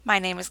My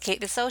name is Kate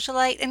the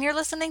Socialite, and you're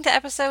listening to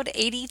episode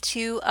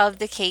 82 of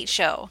The Kate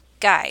Show.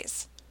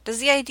 Guys, does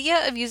the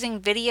idea of using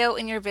video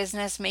in your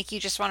business make you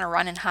just want to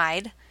run and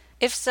hide?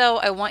 If so,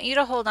 I want you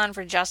to hold on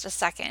for just a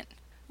second.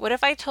 What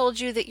if I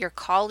told you that your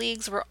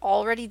colleagues were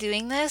already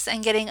doing this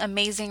and getting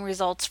amazing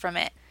results from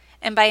it?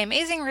 And by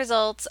amazing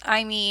results,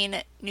 I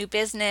mean new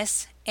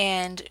business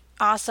and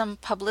awesome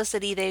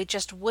publicity they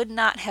just would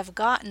not have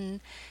gotten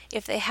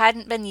if they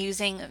hadn't been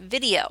using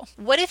video.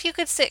 What if you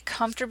could sit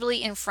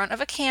comfortably in front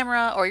of a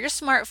camera or your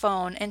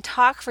smartphone and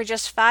talk for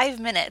just 5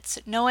 minutes,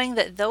 knowing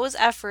that those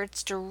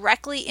efforts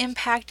directly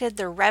impacted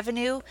the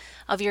revenue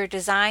of your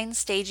design,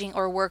 staging,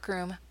 or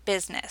workroom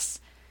business?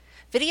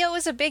 Video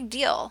is a big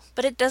deal,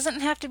 but it doesn't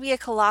have to be a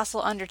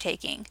colossal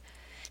undertaking.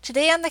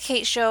 Today on The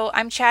Kate Show,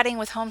 I'm chatting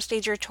with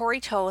homestager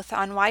Tori Toth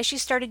on why she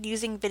started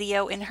using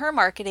video in her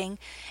marketing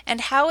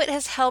and how it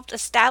has helped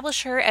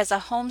establish her as a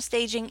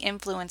homestaging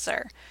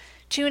influencer.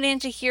 Tune in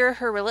to hear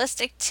her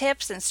realistic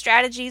tips and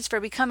strategies for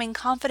becoming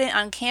confident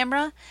on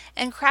camera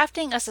and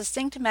crafting a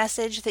succinct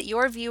message that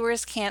your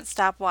viewers can't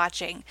stop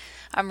watching.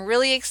 I'm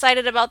really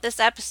excited about this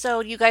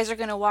episode. You guys are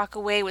going to walk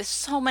away with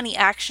so many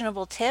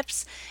actionable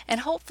tips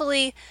and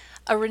hopefully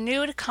a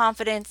renewed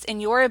confidence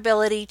in your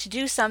ability to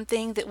do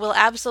something that will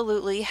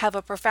absolutely have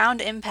a profound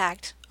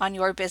impact on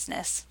your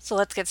business. So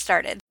let's get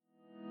started.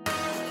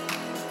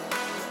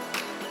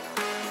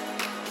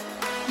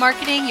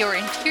 Marketing your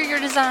interior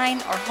design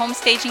or home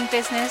staging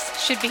business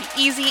should be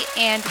easy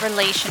and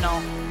relational.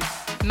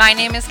 My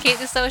name is Kate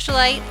the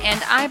Socialite,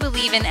 and I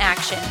believe in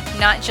action,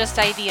 not just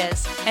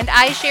ideas. And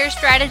I share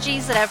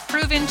strategies that have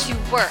proven to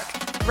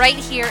work right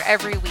here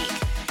every week.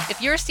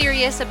 If you're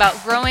serious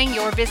about growing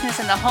your business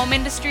in the home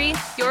industry,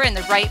 you're in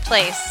the right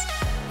place.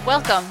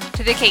 Welcome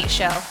to The Kate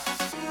Show.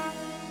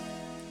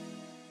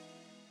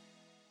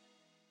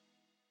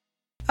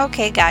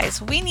 Okay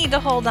guys, we need to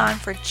hold on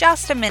for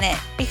just a minute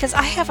because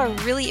I have a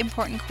really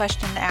important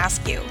question to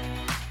ask you.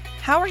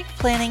 How are you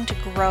planning to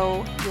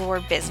grow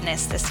your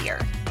business this year?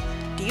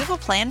 Do you have a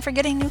plan for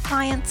getting new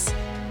clients?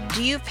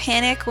 Do you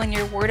panic when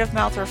your word of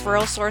mouth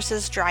referral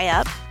sources dry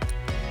up?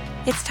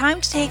 It's time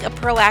to take a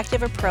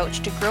proactive approach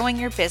to growing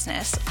your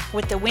business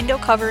with the Window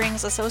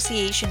Coverings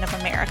Association of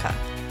America.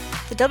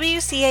 The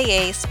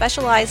WCAA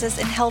specializes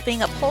in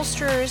helping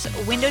upholsterers,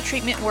 window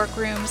treatment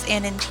workrooms,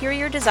 and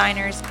interior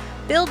designers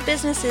build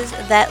businesses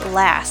that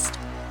last.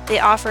 They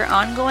offer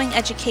ongoing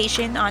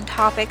education on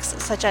topics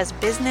such as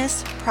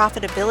business,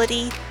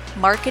 profitability,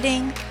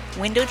 marketing,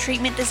 window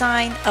treatment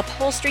design,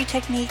 upholstery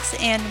techniques,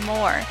 and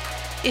more.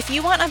 If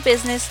you want a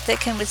business that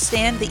can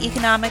withstand the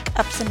economic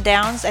ups and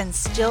downs and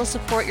still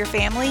support your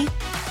family,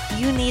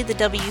 you need the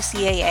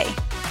WCAA.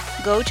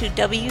 Go to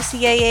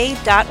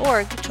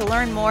WCAA.org to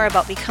learn more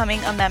about becoming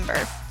a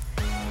member.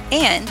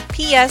 And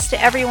P.S. to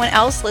everyone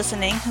else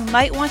listening who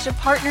might want to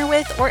partner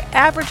with or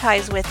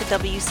advertise with the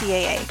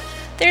WCAA,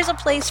 there's a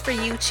place for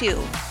you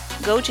too.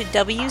 Go to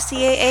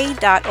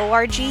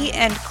WCAA.org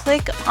and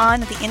click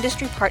on the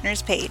Industry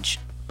Partners page.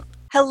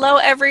 Hello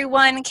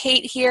everyone,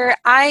 Kate here.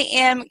 I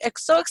am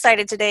so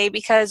excited today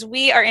because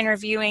we are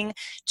interviewing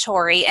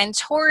Tori. And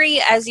Tori,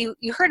 as you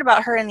heard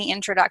about her in the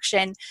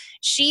introduction,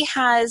 she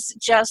has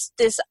just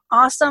this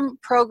awesome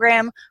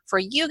program for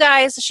you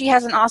guys. She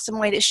has an awesome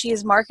way that she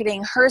is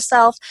marketing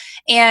herself.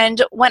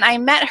 And when I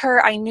met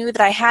her, I knew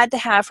that I had to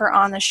have her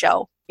on the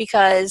show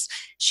because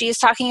she is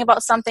talking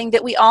about something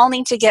that we all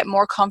need to get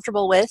more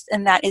comfortable with,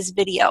 and that is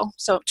video.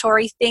 So,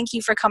 Tori, thank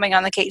you for coming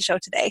on the Kate Show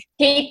today.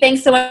 Kate,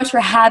 thanks so much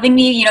for having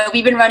me. You know,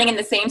 we've been running in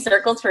the same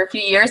circles for a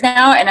few years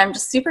now, and I'm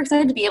just super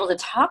excited to be able to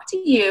talk to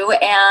you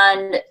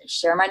and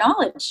share my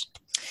knowledge.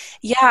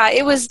 Yeah,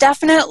 it was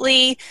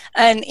definitely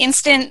an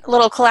instant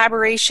little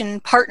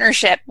collaboration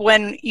partnership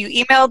when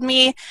you emailed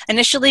me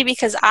initially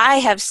because I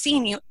have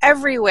seen you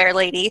everywhere,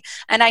 lady,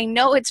 and I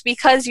know it's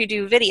because you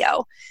do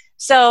video.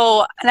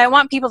 So, and I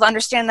want people to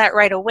understand that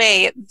right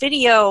away.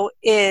 Video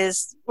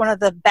is one of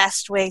the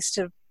best ways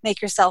to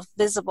make yourself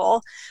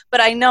visible.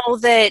 But I know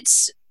that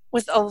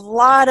with a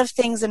lot of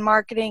things in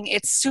marketing,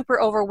 it's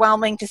super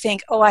overwhelming to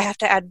think, oh, I have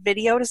to add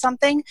video to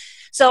something.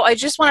 So I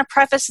just want to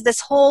preface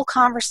this whole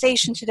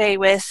conversation today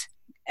with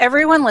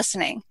everyone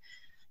listening.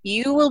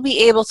 You will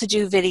be able to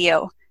do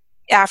video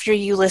after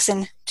you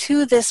listen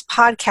to this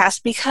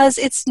podcast because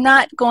it's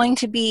not going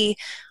to be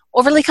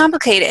overly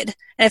complicated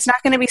and it's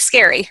not going to be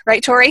scary,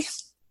 right, Tori?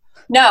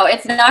 No,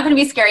 it's not going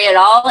to be scary at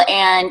all.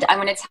 And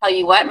I'm going to tell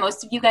you what,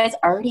 most of you guys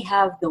already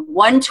have the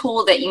one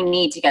tool that you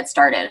need to get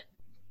started.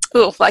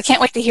 Ooh, well, I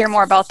can't wait to hear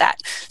more about that.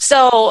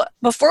 So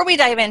before we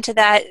dive into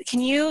that,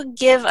 can you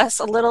give us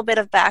a little bit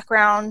of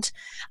background,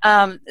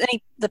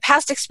 the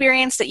past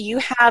experience that you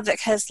have that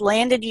has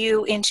landed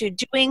you into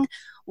doing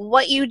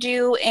what you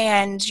do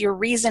and your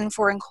reason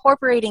for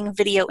incorporating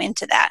video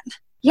into that?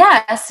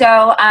 Yeah,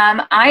 so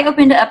I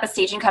opened up a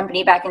staging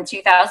company back in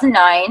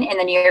 2009 in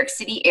the New York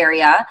City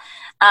area.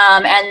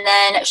 And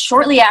then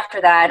shortly after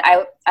that,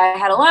 I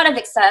had a lot of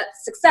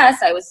success.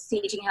 I was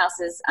staging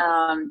houses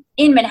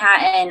in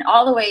Manhattan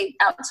all the way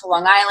out to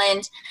Long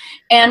Island.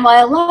 And while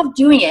I loved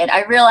doing it,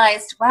 I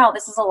realized, wow,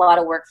 this is a lot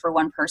of work for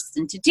one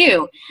person to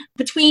do.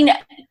 Between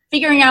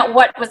figuring out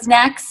what was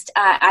next,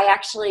 I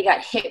actually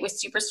got hit with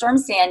Superstorm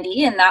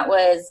Sandy, and that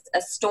was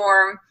a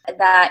storm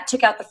that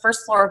took out the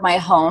first floor of my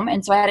home.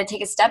 And so I had to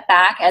take a step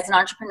back as an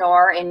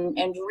entrepreneur and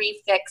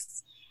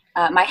refix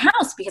my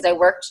house, because I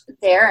worked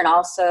there and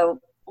also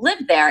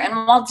lived there. And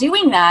while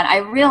doing that, I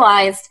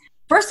realized,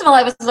 first of all,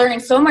 I was learning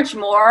so much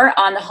more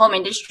on the home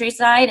industry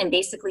side and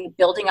basically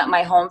building up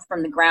my home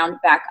from the ground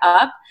back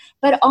up,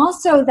 but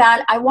also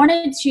that I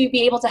wanted to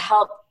be able to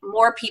help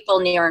more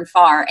people near and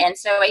far. And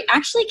so I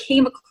actually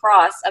came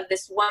across of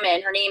this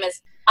woman. Her name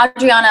is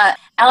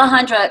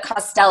Alejandra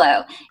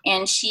Costello,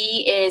 and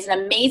she is an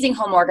amazing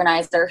home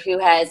organizer who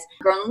has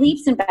grown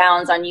leaps and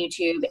bounds on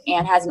YouTube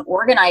and has an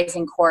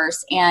organizing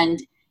course.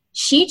 And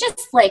she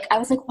just I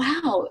was like,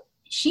 wow,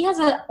 she has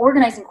an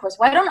organizing course.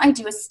 Why don't I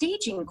do a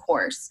staging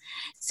course?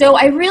 So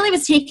I really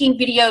was taking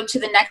video to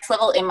the next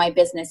level in my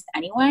business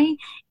anyway.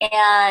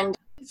 And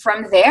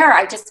from there,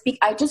 I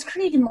just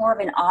created more of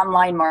an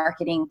online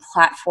marketing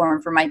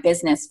platform for my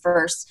business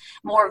first,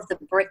 more of the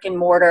brick and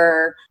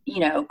mortar,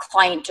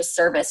 client to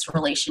service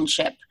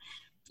relationship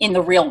in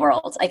the real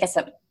world. I guess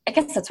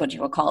that's what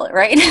you would call it,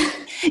 right?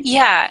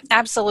 Yeah,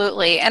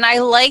 absolutely. And I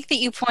like that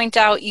you point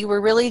out you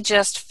were really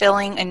just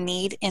filling a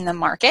need in the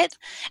market.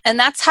 And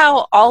that's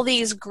how all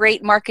these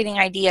great marketing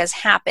ideas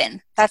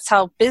happen. That's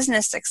how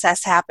business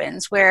success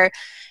happens, where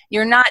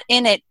you're not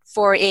in it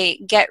for a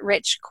get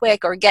rich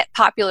quick or get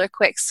popular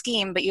quick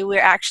scheme, but you were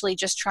actually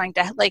just trying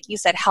to, like you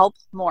said, help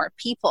more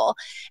people.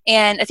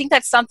 And I think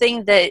that's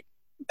something that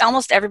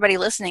almost everybody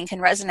listening can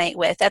resonate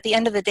with. At the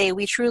end of the day,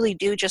 we truly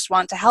do just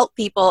want to help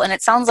people. And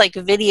it sounds like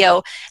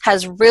video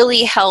has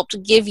really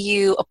helped give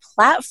you a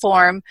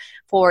platform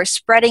for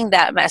spreading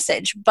that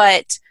message.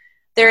 But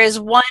there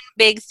is one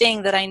big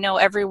thing that I know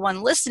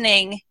everyone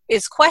listening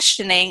is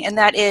questioning, and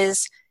that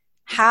is,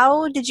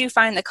 how did you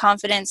find the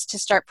confidence to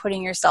start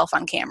putting yourself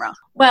on camera?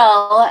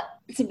 Well,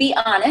 to be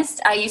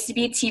honest, I used to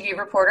be a TV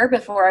reporter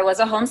before I was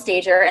a home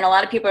stager. And a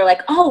lot of people are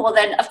like, oh, well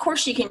then of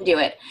course you can do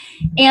it.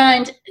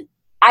 And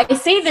I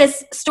say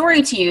this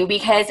story to you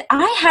because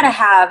I had to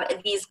have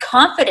these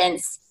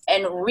confidence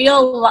and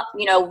real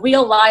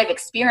live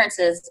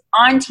experiences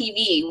on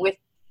TV with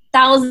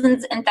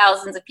thousands and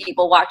thousands of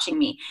people watching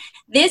me.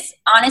 This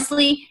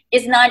honestly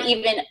is not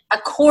even a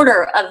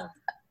quarter of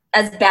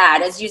as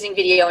bad as using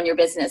video in your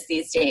business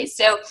these days.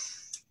 So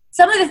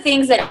some of the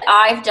things that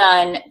I've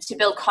done to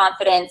build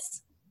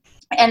confidence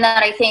and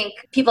that I think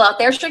people out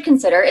there should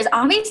consider is,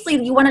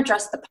 obviously you want to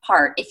dress the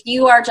part. If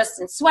you are just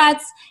in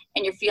sweats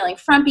and you're feeling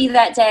frumpy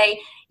that day,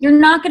 you're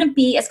not going to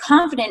be as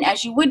confident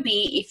as you would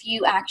be if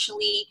you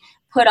actually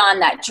put on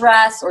that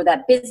dress or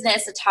that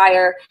business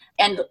attire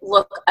and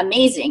look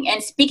amazing.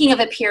 And speaking of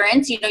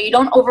appearance, you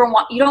don't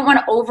want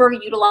to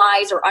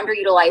overutilize or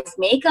underutilize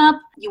makeup.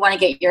 You want to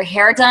get your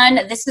hair done.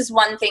 This is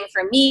one thing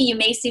for me. You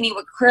may see me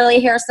with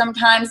curly hair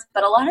sometimes,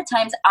 but a lot of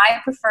times I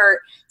prefer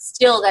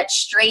still that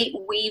straight,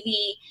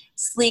 wavy,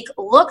 sleek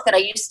look that I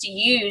used to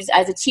use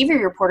as a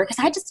TV reporter, because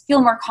I just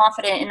feel more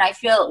confident and I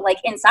feel like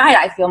inside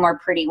I feel more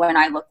pretty when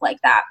I look like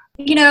that.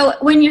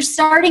 When you're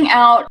starting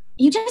out,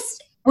 you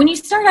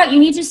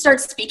need to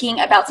start speaking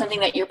about something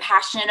that you're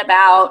passionate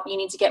about. You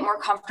need to get more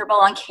comfortable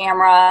on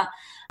camera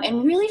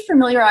and really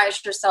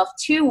familiarize yourself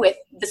too with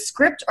the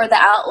script or the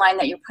outline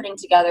that you're putting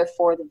together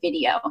for the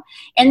video.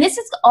 And this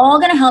is all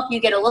going to help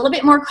you get a little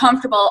bit more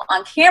comfortable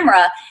on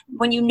camera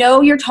when you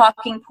know your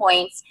talking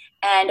points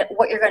and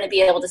what you're going to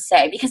be able to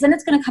say, because then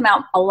it's going to come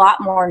out a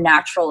lot more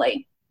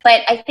naturally.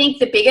 But I think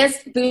the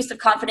biggest boost of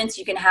confidence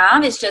you can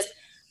have is just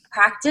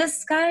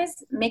practice,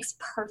 guys, makes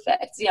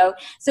perfect.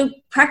 So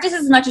practice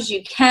as much as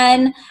you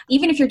can.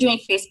 Even if you're doing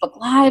Facebook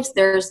Lives,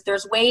 there's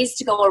ways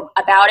to go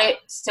about it.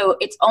 So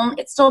it's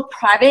still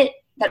private,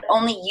 that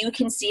only you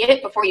can see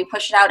it before you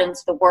push it out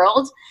into the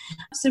world.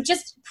 So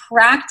just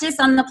practice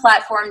on the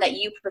platform that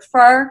you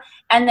prefer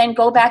and then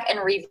go back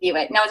and review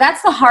it. Now,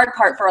 that's the hard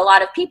part for a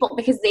lot of people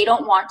because they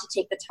don't want to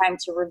take the time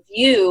to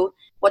review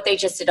what they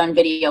just did on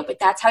video, but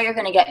that's how you're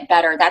going to get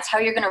better. That's how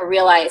you're going to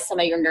realize some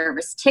of your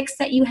nervous tics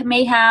that you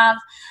may have.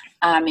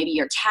 Maybe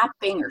you're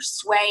tapping or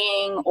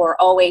swaying or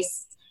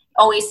always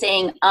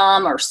saying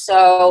or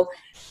so.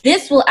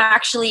 This will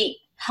actually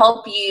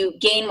help you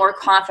gain more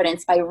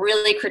confidence by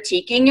really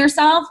critiquing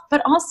yourself,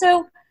 but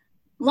also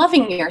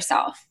loving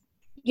yourself.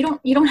 You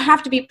don't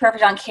have to be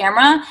perfect on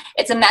camera.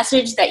 It's a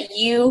message that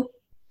you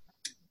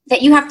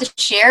have to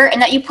share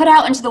and that you put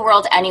out into the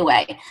world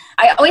anyway.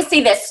 I always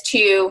say this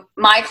to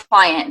my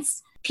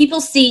clients. People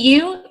see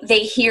you, they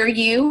hear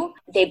you,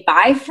 they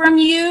buy from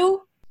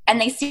you, and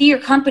they see your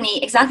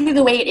company exactly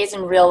the way it is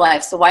in real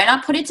life. So why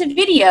not put it to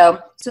video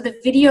so the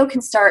video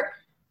can start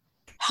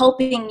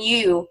helping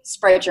you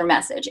spread your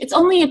message? It's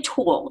only a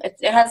tool.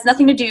 It has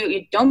nothing to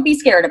do. Don't be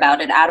scared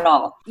about it at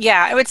all.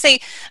 Yeah, I would say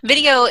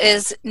video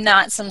is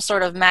not some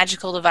sort of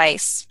magical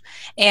device.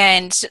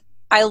 And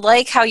I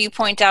like how you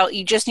point out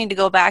you just need to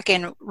go back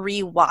and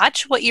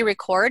re-watch what you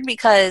record,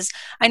 because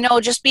I know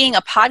just being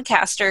a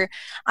podcaster,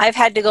 I've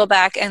had to go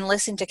back and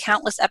listen to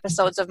countless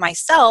episodes of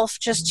myself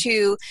just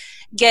to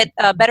get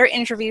a better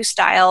interview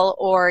style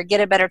or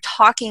get a better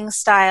talking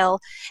style.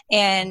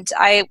 And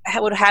I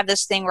would have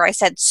this thing where I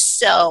said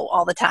 "so"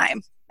 all the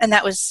time. And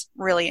that was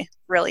really,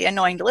 really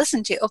annoying to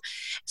listen to.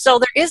 So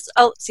there is,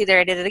 oh, see there,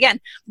 I did it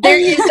again. There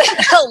is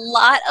a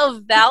lot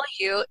of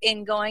value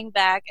in going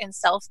back and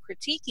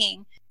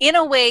self-critiquing in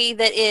a way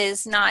that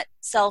is not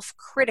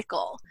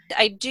self-critical.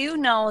 I do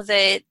know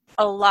that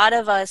a lot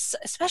of us,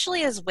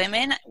 especially as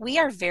women, we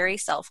are very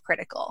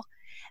self-critical.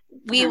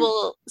 We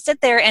will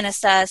sit there and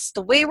assess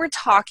the way we're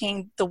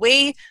talking, the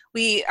way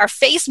our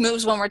face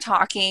moves when we're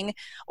talking,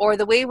 or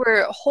the way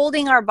we're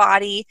holding our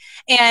body.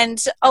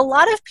 And a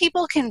lot of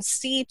people can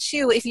see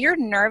too, if you're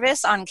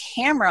nervous on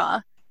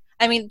camera,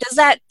 I mean, does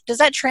that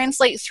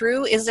translate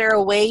through? Is there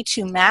a way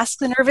to mask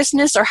the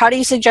nervousness, or how do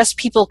you suggest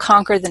people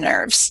conquer the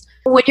nerves?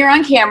 When you're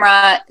on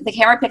camera, the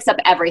camera picks up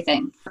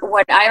everything.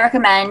 What I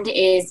recommend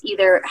is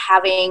either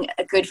having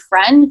a good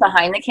friend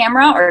behind the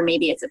camera, or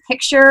maybe it's a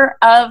picture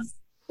of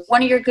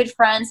one of your good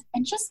friends,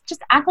 and just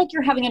act like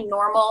you're having a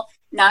normal,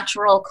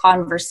 natural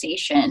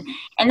conversation.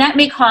 And that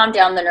may calm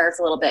down the nerves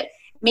a little bit.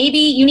 Maybe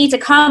you need to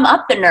calm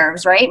up the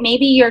nerves, right?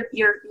 Maybe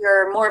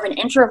you're more of an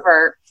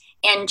introvert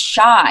and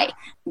shy.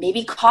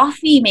 Maybe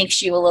coffee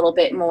makes you a little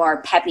bit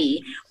more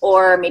peppy,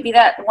 or maybe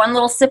that one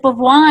little sip of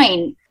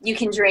wine you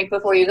can drink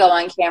before you go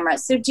on camera.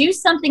 So do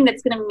something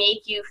that's going to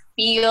make you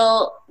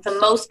feel the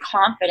most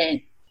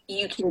confident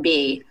you can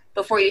be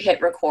before you hit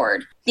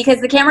record,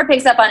 because the camera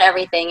picks up on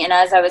everything. And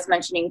as I was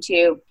mentioning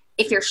too,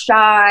 if you're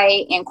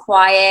shy and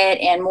quiet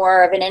and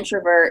more of an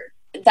introvert,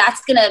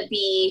 that's going to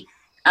be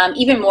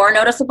even more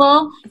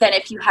noticeable than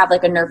if you have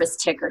like a nervous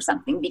tick or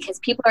something, because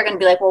people are going to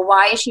be like, well,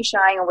 why is she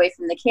shying away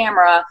from the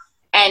camera?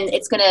 And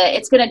it's going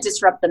to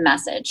disrupt the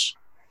message.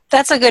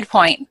 That's a good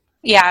point.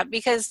 Yeah,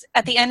 because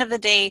at the end of the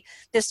day,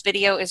 this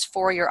video is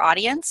for your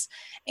audience.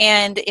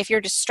 And if you're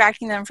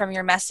distracting them from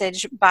your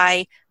message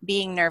by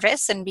being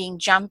nervous and being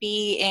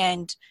jumpy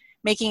and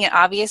making it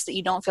obvious that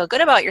you don't feel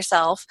good about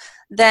yourself,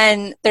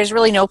 then there's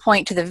really no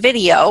point to the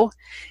video.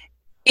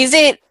 Is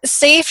it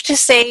safe to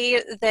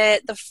say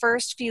that the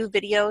first few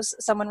videos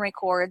someone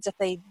records, if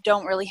they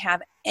don't really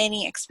have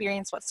any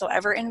experience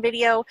whatsoever in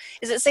video,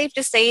 is it safe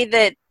to say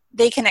that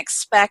they can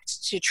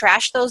expect to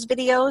trash those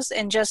videos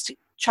and just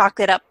chalk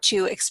it up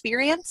to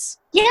experience?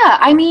 Yeah,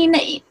 I mean,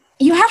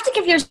 you have to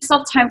give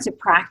yourself time to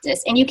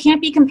practice, and you can't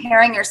be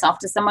comparing yourself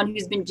to someone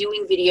who's been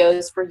doing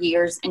videos for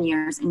years and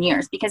years and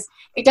years, because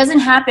it doesn't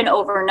happen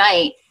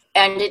overnight,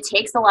 and it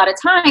takes a lot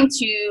of time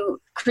to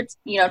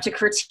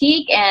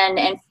critique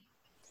and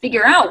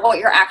figure out what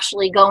you're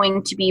actually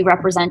going to be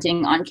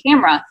representing on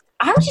camera.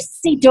 I would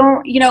just say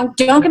don't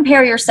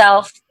compare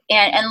yourself,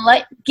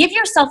 and give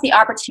yourself the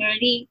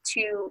opportunity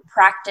to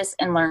practice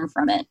and learn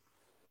from it.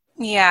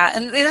 Yeah,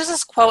 and there's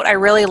this quote I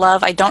really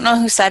love. I don't know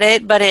who said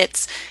it, but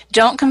it's,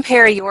 don't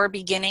compare your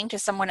beginning to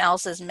someone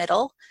else's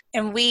middle.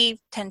 And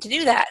we tend to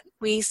do that.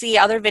 We see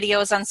other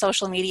videos on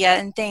social media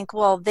and think,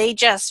 well, they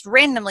just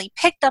randomly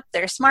picked up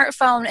their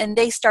smartphone and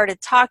they started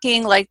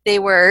talking like they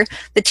were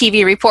the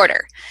TV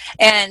reporter.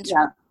 And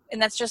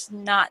that's just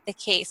not the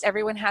case.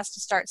 Everyone has to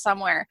start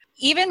somewhere.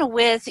 Even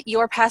with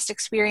your past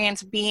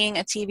experience being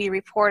a TV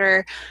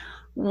reporter,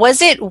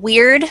 was it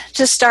weird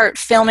to start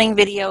filming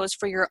videos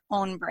for your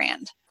own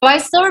brand? Well, I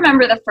still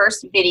remember the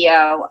first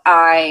video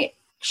I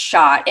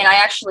shot, and I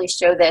actually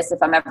show this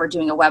if I'm ever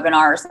doing a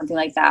webinar or something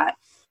like that.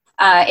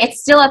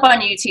 It's still up on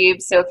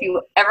YouTube, so if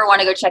you ever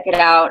want to go check it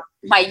out,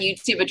 my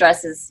YouTube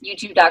address is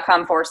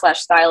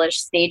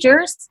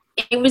youtube.com/stylishstagers.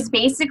 It was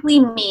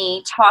basically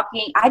me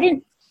talking.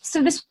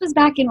 So this was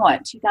back in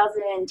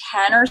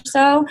 2010 or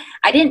so.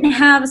 I didn't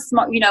have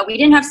we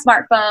didn't have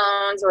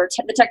smartphones or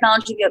the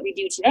technology that we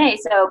do today.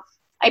 So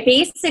I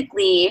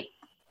basically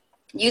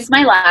used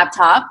my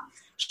laptop,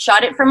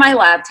 shot it from my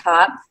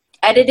laptop,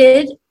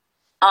 edited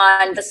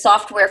on the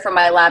software from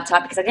my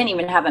laptop, because I didn't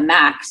even have a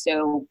Mac.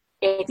 So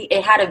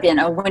it had to have been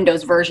a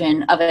Windows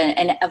version of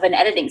an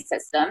editing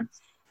system.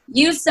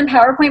 Used some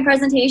PowerPoint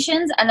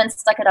presentations and then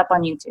stuck it up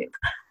on YouTube.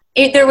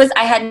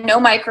 I had no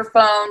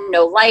microphone,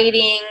 no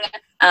lighting.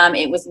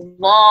 It was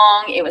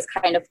long. It was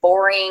kind of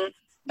boring,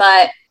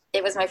 but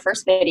it was my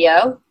first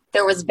video.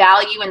 There was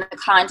value in the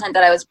content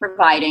that I was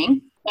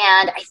providing.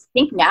 And I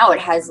think now it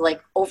has like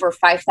over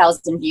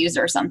 5,000 views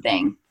or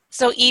something.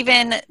 So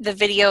even the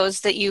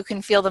videos that you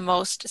can feel the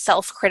most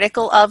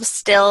self-critical of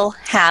still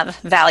have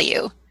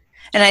value.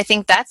 And I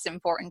think that's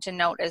important to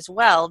note as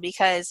well,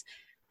 because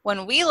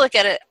when we look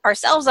at it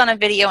ourselves on a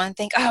video and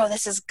think, oh,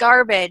 this is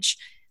garbage,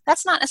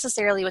 that's not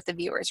necessarily what the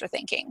viewers are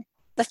thinking.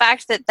 The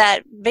fact that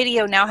that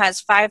video now has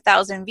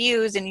 5,000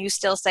 views and you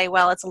still say,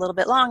 well, it's a little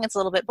bit long, it's a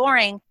little bit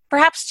boring.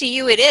 Perhaps to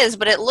you it is,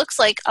 but it looks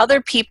like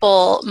other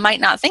people might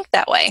not think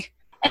that way.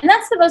 And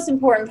that's the most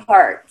important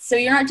part. So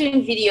you're not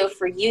doing video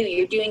for you,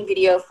 you're doing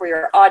video for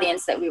your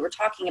audience that we were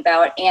talking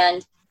about.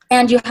 And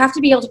you have to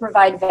be able to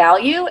provide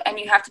value, and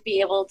you have to be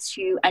able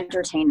to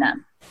entertain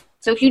them.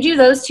 So if you do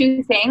those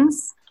two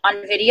things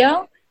on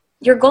video,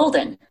 you're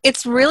golden.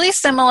 It's really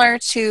similar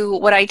to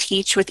what I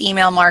teach with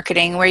email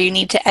marketing, where you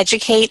need to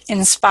educate,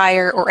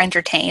 inspire, or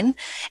entertain.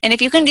 And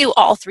if you can do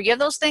all three of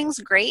those things,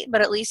 great, but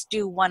at least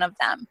do one of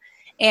them.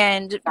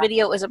 And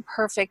video is a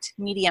perfect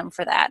medium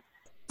for that.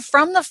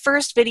 From the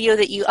first video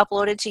that you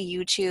uploaded to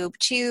YouTube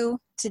to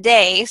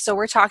today, so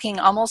we're talking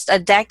almost a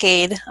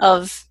decade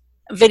of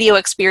video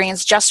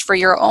experience just for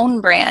your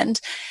own brand,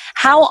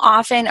 how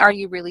often are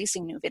you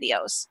releasing new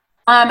videos?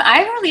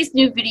 I release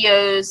new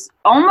videos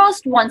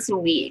almost once a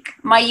week.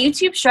 My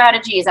YouTube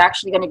strategy is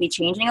actually going to be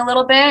changing a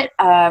little bit.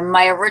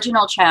 My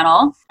original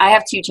channel, I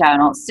have two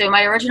channels. So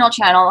my original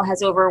channel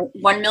has over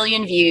 1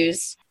 million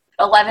views,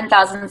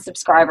 11,000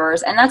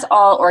 subscribers, and that's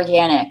all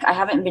organic. I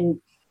haven't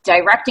been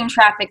directing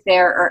traffic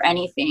there or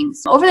anything.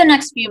 So over the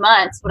next few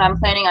months, what I'm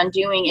planning on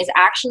doing is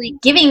actually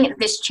giving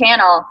this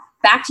channel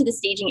back to the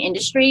staging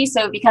industry,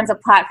 so it becomes a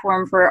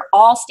platform for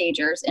all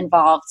stagers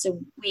involved, so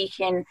we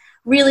can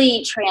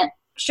really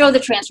show the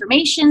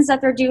transformations that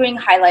they're doing,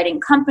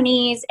 highlighting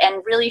companies,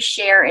 and really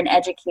share and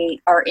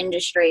educate our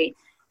industry.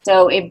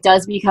 So it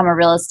does become a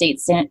real estate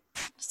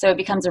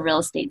becomes a real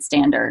estate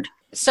standard.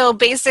 So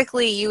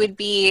basically you would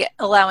be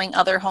allowing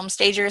other home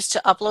stagers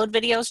to upload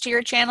videos to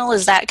your channel.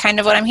 Is that kind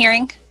of what I'm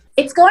hearing?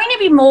 It's going to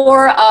be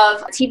more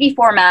of TV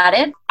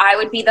formatted. I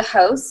would be the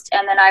host,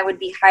 and then I would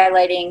be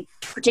highlighting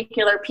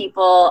particular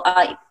people,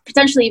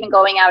 potentially even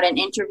going out and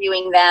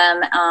interviewing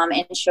them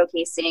and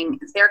showcasing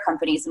their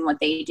companies and what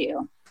they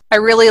do. I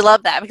really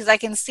love that, because I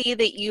can see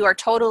that you are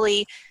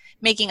totally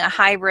making a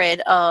hybrid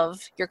of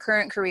your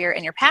current career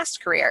and your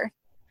past career,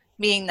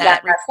 being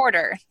that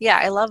reporter. Yeah,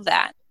 I love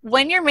that.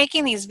 When you're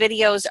making these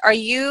videos, are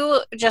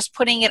you just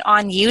putting it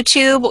on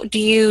YouTube? Do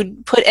you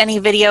put any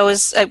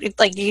videos,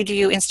 like do you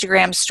do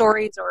Instagram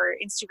stories or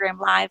Instagram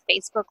Live,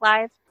 Facebook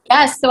Live?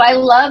 Yes, so I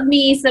love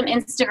me some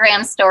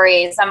Instagram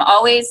stories.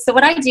 So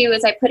what I do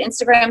is I put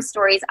Instagram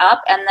stories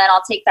up, and then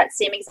I'll take that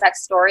same exact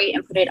story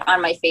and put it on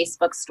my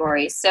Facebook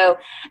stories. So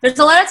there's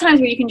a lot of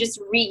times where you can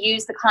just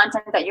reuse the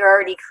content that you're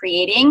already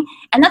creating.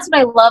 And that's what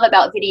I love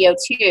about video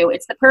too.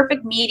 It's the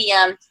perfect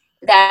medium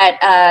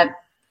that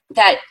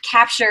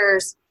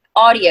captures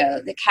audio,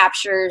 that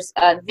captures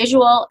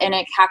visual, and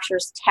it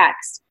captures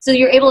text. So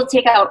you're able to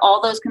take out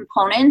all those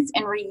components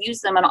and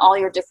reuse them on all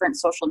your different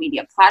social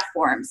media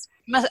platforms.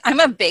 I'm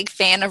a big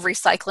fan of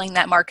recycling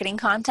that marketing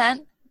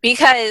content,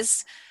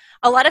 because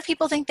a lot of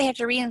people think they have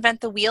to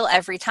reinvent the wheel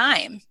every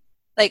time,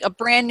 like a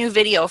brand new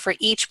video for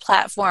each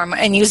platform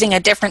and using a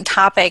different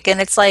topic. And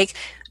it's like,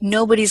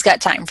 nobody's got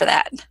time for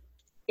that.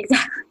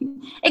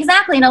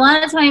 Exactly. And a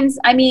lot of times,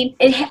 I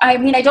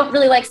don't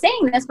really like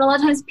saying this, but a lot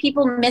of times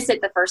people miss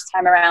it the first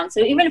time around.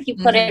 So even if you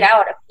put it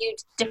out at a few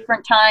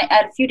different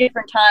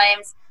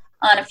times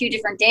on a few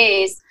different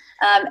days,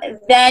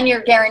 then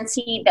you're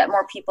guaranteed that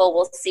more people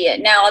will see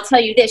it. Now, I'll tell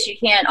you this, you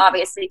can't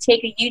obviously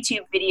take a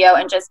YouTube video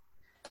and just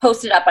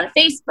post it up on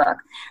Facebook.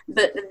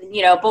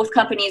 Both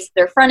companies,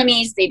 they're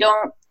frenemies. They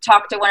don't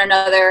talk to one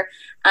another.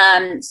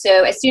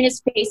 So as soon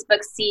as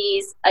Facebook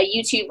sees a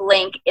YouTube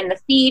link in the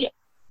feed,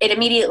 it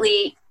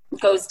immediately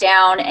goes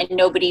down and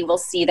nobody will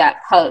see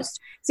that post.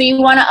 So you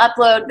want to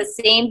upload the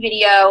same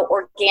video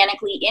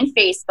organically in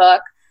Facebook.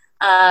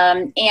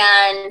 And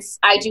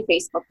I do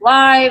Facebook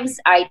Lives.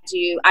 I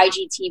do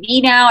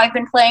IGTV now. I've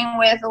been playing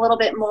with a little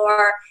bit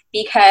more,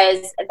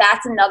 because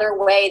that's another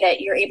way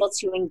that you're able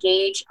to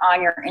engage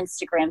on your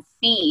Instagram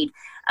feed.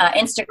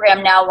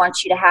 Instagram now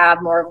wants you to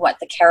have more of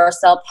the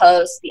carousel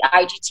posts, the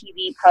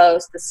IGTV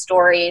posts, the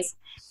stories.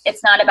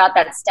 It's not about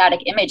that static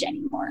image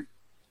anymore.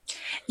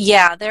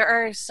 Yeah, there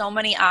are so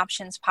many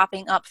options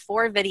popping up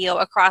for video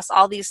across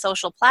all these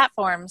social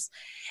platforms.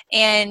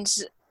 And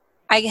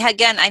I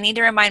need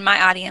to remind my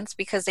audience,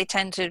 because they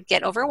tend to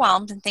get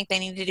overwhelmed and think they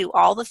need to do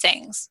all the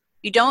things.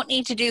 You don't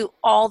need to do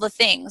all the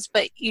things,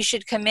 but you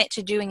should commit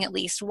to doing at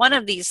least one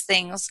of these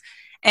things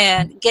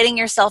and getting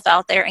yourself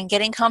out there and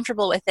getting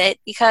comfortable with it.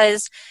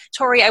 Because,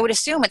 Tori, I would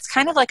assume it's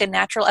kind of like a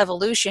natural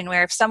evolution,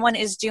 where if someone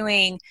is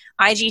doing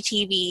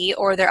IGTV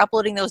or they're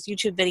uploading those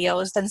YouTube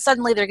videos, then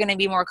suddenly they're going to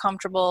be more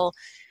comfortable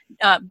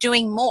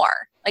doing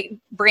more, like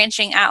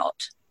branching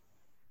out.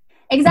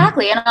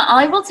 Exactly. And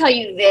I will tell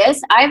you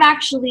this, I've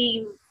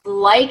actually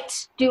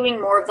liked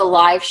doing more of the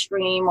live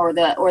stream or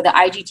the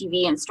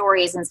IGTV and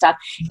stories and stuff.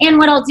 And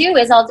what I'll do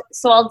is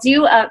I'll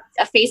do a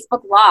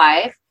Facebook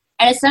Live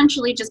and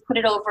essentially just put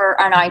it over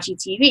on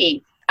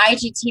IGTV.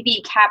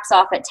 IGTV caps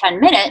off at 10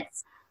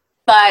 minutes,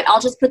 but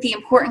I'll just put the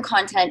important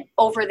content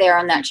over there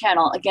on that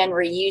channel, again,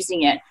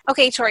 reusing it.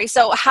 Okay, Tori,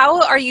 so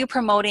how are you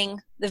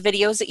promoting the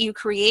videos that you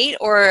create,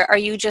 or are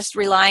you just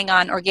relying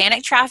on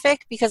organic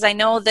traffic? Because I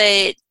know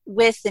that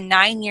with the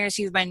 9 years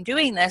you've been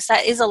doing this,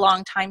 that is a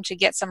long time to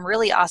get some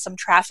really awesome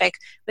traffic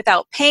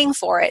without paying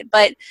for it.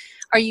 But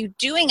are you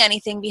doing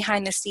anything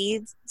behind the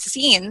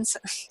scenes,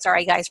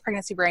 sorry guys,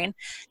 pregnancy brain,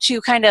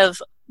 to kind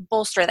of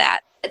bolster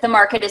that? The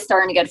market is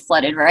starting to get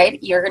flooded, right?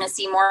 You're going to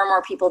see more and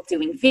more people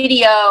doing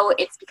video.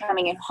 It's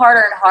becoming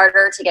harder and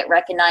harder to get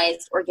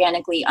recognized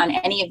organically on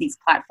any of these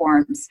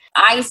platforms.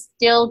 I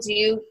still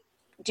do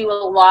do a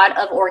lot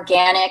of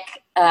organic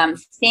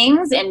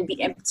things and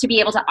to be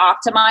able to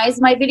optimize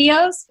my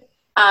videos.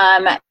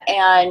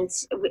 And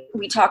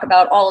we talk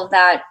about all of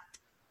that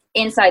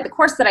inside the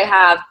course that I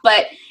have.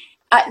 But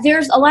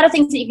there's a lot of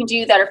things that you can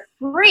do that are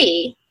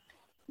free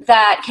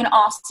that can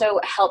also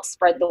help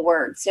spread the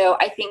word. So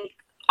I think,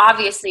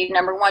 obviously,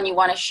 number one, you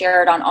want to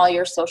share it on all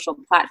your social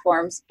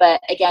platforms.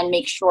 But again,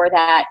 make sure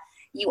that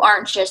you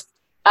aren't just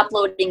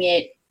uploading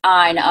it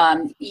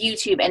on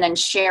YouTube and then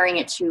sharing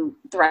it to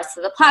the rest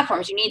of the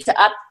platforms. You need to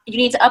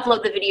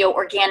upload the video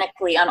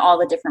organically on all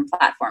the different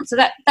platforms. So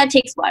that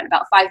takes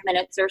about 5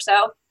 minutes or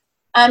so.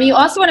 You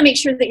also want to make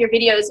sure that your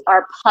videos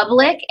are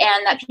public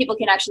and that people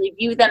can actually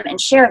view them and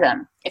share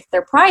them. If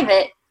they're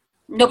private,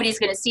 nobody's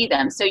going to see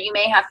them. So you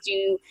may have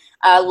to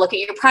look at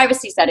your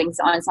privacy settings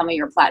on some of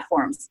your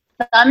platforms.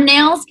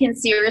 Thumbnails can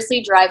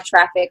seriously drive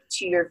traffic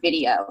to your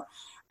video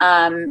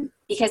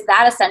because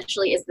that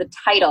essentially is the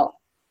title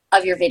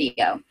of your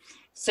video.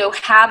 So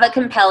have a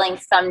compelling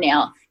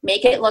thumbnail.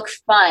 Make it look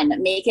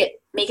fun. Make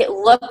it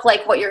look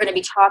like what you're going to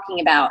be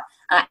talking about.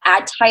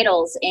 Add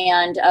titles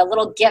and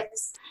little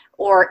GIFs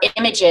or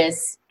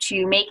images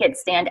to make it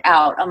stand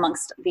out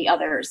amongst the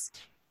others.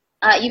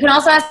 You can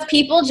also ask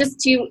people just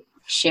to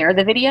share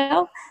the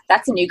video.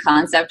 That's a new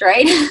concept,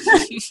 right?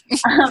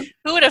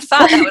 Who would have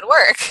thought that would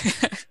work?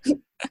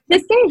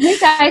 Just say, hey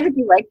guys, if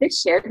you like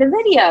this, share the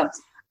video.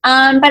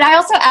 But I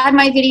also add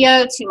my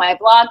video to my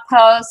blog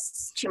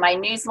posts, to my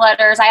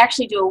newsletters. I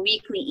actually do a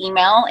weekly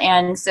email,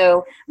 and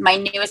so my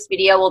newest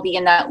video will be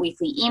in that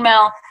weekly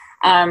email.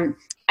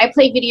 I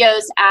play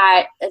videos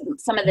at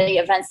some of the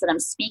events that I'm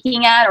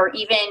speaking at, or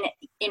even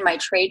in my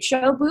trade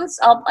show booths.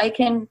 I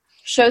can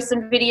show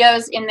some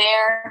videos in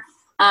there.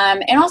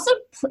 And also,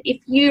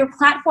 if your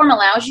platform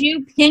allows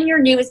you, pin your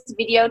newest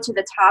video to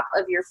the top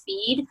of your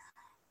feed,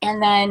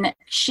 and then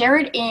share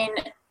it in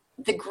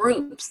the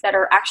groups that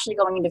are actually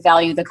going to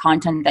value the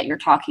content that you're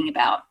talking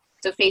about.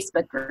 So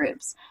Facebook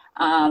groups,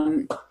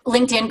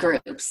 LinkedIn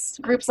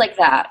groups like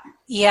that.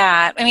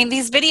 Yeah, I mean,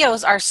 these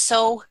videos are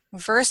so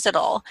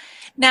versatile.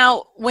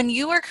 Now, when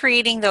you are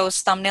creating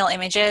those thumbnail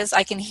images,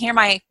 I can hear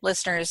my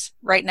listeners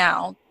right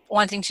now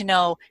wanting to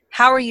know,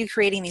 how are you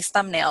creating these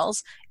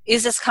thumbnails?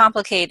 Is this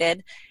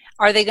complicated?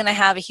 Are they going to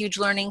have a huge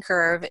learning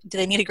curve? Do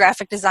they need a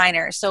graphic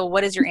designer? So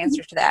what is your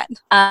answer to that?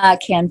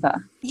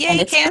 Canva. Yay,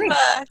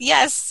 Canva.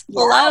 Yes,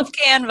 yeah. Love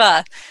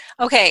Canva.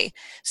 Okay,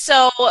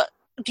 so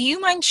do you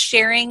mind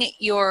sharing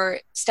your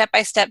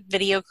step-by-step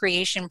video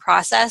creation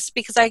process?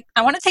 Because I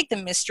want to take the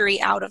mystery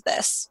out of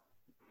this.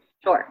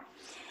 Sure.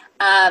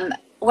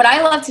 What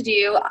I love to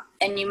do,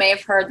 and you may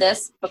have heard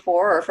this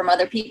before or from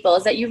other people,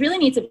 is that you really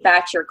need to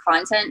batch your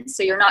content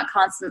so you're not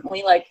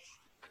constantly like,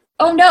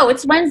 oh no,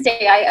 it's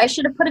Wednesday, I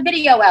should have put a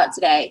video out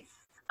today.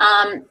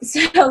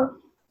 So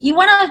you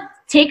want to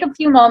take a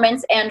few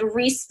moments and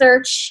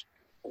research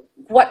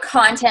what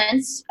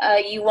content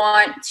you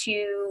want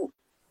to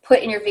put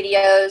in your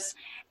videos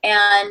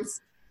and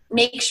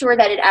make sure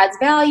that it adds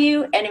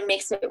value and it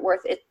makes it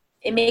worth it.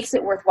 It makes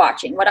it worth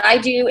watching. What I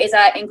do is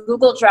in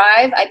Google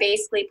Drive, I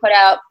basically put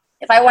out,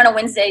 if I want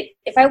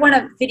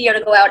a video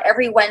to go out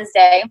every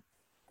Wednesday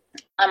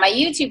on my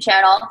YouTube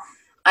channel,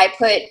 I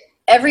put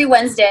every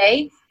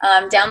Wednesday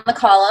down the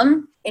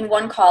column in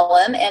one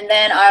column, and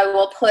then I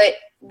will put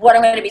what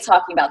I'm going to be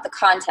talking about, the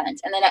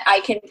content. And then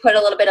I can put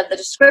a little bit of the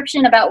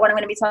description about what I'm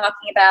going to be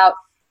talking about.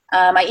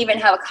 I even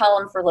have a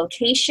column for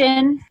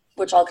location,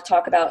 which I'll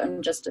talk about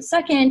in just a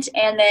second.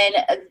 And then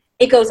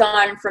it goes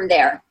on from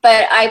there.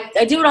 But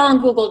I do it all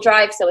in Google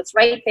Drive, so it's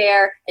right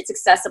there, it's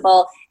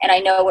accessible, and I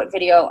know what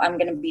video I'm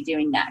going to be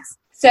doing next.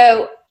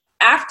 So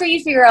after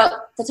you figure out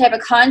the type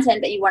of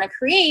content that you want to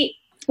create,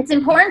 it's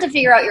important to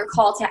figure out your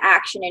call to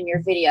action in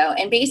your video.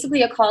 And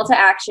basically a call to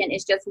action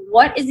is just,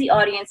 what is the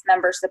audience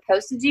member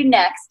supposed to do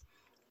next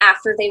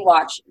after they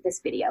watch this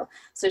video?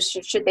 So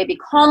should they be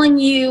calling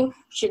you?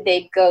 Should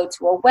they go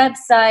to a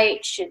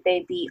website? Should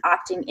they be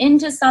opting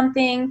into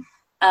something?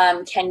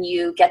 Can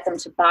you get them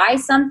to buy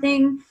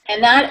something?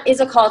 And that is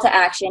a call to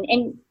action.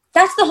 And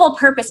that's the whole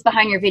purpose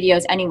behind your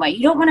videos anyway.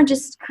 You don't want to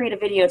just create a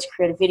video to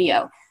create a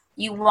video.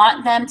 You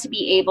want them to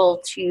be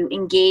able to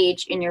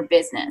engage in your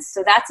business.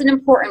 So that's an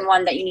important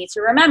one that you need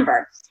to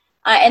remember.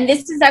 And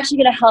this is actually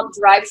going to help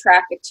drive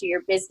traffic to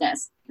your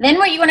business. Then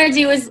what you want to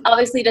do is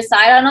obviously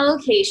decide on a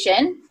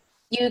location.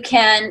 You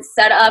can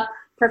set up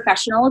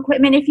professional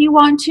equipment if you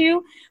want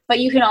to, but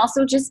you can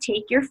also just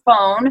take your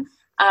phone.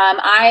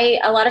 I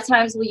a lot of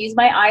times will use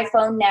my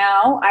iPhone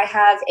now. I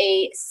have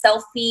a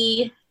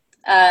selfie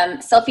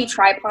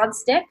tripod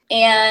stick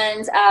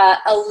and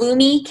a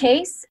Lumie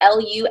case,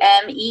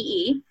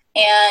 Lumee,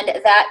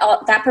 and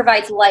that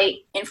provides light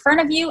in front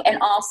of you and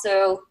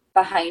also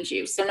behind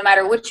you. So no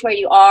matter which way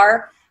you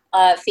are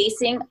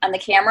facing on the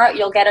camera,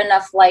 you'll get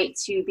enough light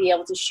to be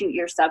able to shoot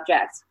your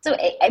subject. So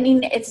I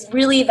mean, it's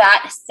really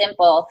that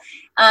simple.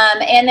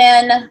 And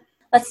then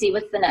let's see,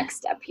 what's the next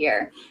step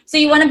here? So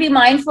you want to be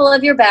mindful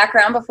of your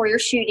background before you're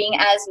shooting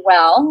as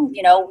well.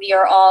 You know, we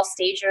are all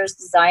stagers,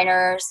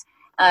 designers.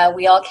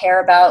 We all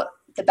care about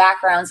the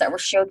backgrounds that we're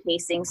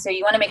showcasing. So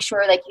you want to make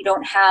sure like you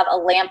don't have a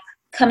lamp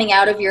coming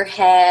out of your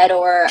head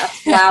or a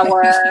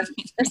flower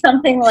or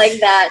something like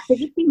that. So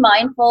just be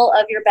mindful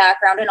of your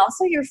background and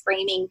also your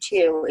framing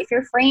too. If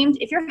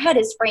your head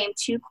is framed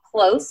too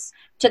close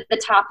to the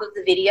top of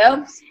the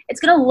video, it's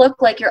going to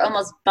look like you're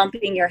almost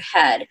bumping your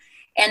head.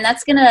 And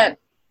that's going to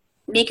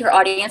make your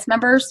audience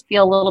members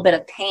feel a little bit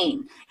of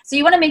pain. So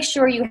you want to make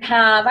sure you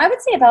have, I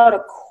would say, about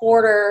a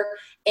 1/4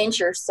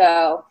 inch or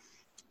so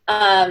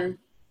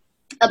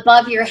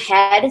above your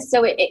head.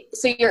 So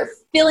you're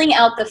filling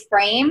out the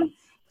frame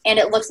and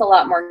it looks a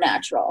lot more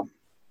natural.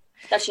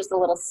 That's just a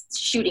little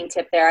shooting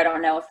tip there. I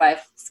don't know if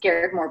I've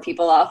scared more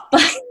people off.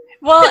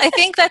 Well, I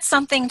think that's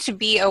something to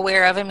be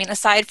aware of. I mean,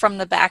 aside from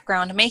the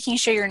background, making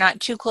sure you're not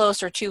too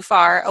close or too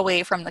far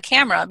away from the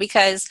camera,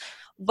 because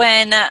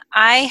when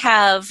I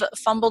have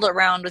fumbled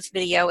around with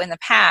video in the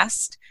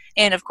past,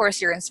 and of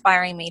course you're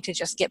inspiring me to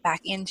just get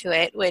back into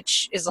it,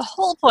 which is the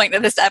whole point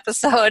of this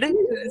episode,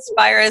 to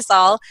inspire us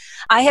all,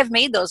 I have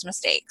made those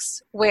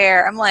mistakes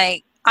where I'm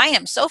like, I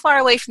am so far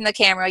away from the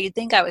camera, you'd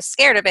think I was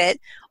scared of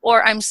it,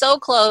 or I'm so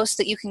close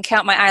that you can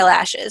count my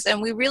eyelashes. And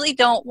we really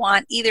don't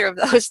want either of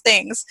those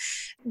things.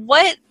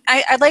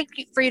 I'd like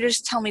for you to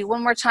just tell me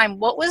one more time,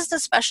 what was the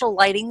special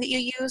lighting that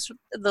you used,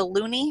 the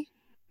Lumi?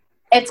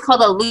 It's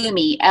called a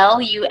Lumee,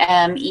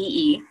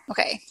 Lumee.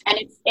 Okay. And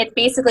it's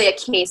basically a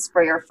case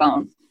for your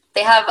phone.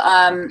 They have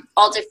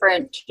all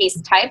different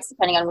case types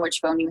depending on which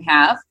phone you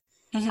have.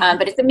 Mm-hmm.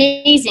 But it's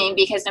amazing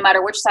because no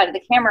matter which side of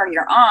the camera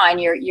you're on,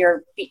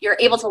 you're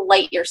able to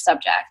light your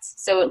subject.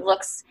 So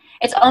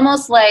it's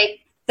almost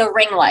like the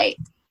ring light.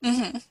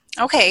 Mm-hmm.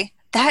 Okay.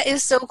 That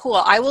is so cool.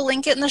 I will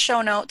link it in the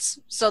show notes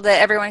so that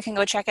everyone can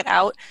go check it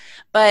out.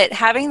 But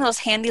having those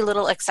handy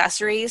little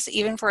accessories,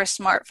 even for a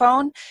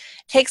smartphone,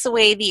 takes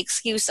away the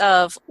excuse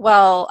of,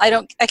 well,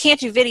 I can't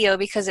do video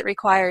because it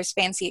requires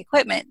fancy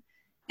equipment.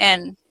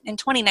 And in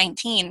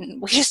 2019,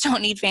 we just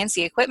don't need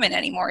fancy equipment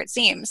anymore, it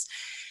seems.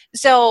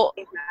 So,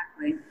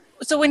 exactly.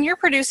 So when you're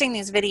producing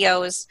these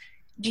videos,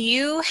 do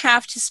you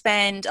have to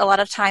spend a lot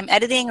of time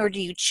editing, or do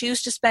you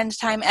choose to spend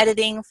time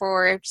editing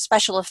for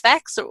special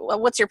effects? Or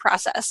what's your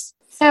process?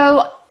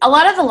 So a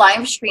lot of the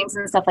live streams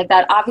and stuff like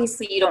that,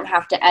 obviously you don't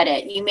have to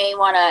edit. You may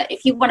want to,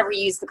 if you want to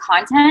reuse the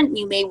content,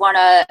 you may want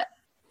to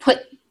put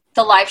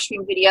the live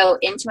stream video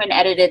into an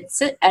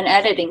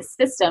editing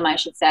system, I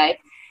should say,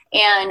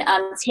 and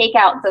take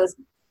out those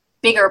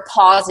bigger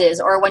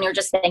pauses, or when you're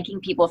just thanking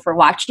people for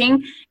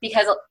watching,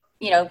 because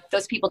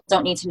those people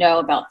don't need to know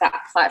about that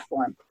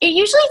platform. It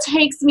usually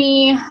takes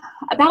me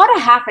about a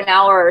half an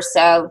hour or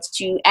so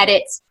to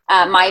edit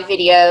my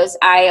videos.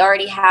 I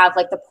already have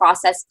like the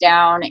process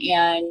down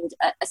and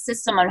a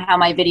system on how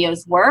my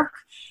videos work.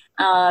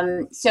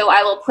 So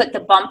I will put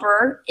the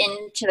bumper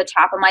into the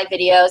top of my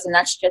videos, and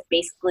that's just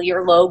basically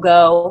your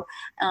logo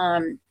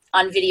on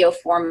video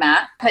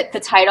format. Put the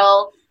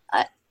title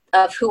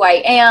of who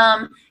I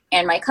am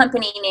and my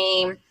company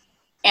name.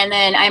 And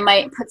then I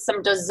might put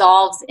some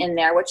dissolves in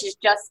there, which is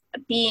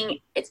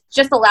it's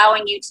just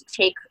allowing you to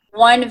take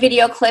one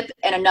video clip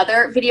and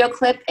another video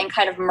clip and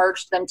kind of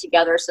merge them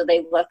together so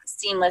they look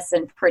seamless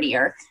and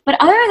prettier. But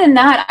other than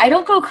that, I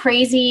don't go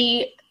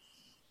crazy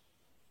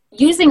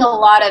using a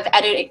lot of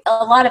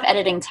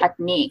editing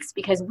techniques,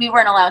 because we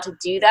weren't allowed to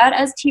do that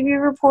as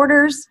TV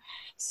reporters.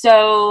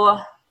 So,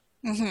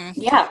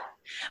 yeah.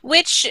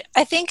 Which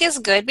I think is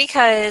good,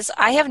 because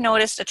I have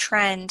noticed a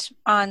trend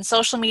on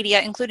social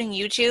media, including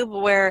YouTube,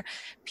 where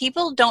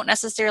people don't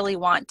necessarily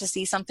want to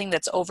see something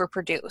that's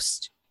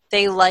overproduced.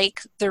 They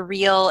like the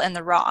real and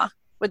the raw.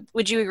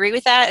 Would you agree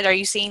with that? Are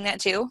you seeing that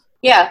too?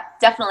 Yeah,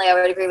 definitely. I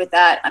would agree with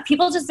that.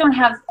 People just don't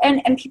have,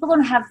 and people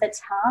don't have the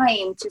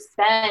time to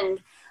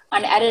spend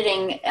on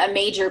editing a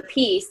major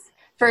piece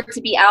for it to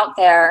be out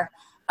there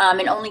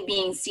and only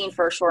being seen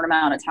for a short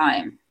amount of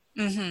time.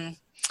 Mm-hmm.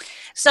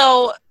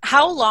 So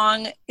how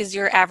long is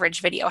your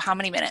average video? How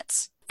many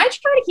minutes? I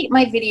try to keep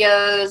my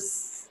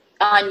videos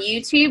on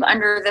YouTube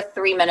under the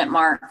 3-minute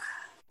mark.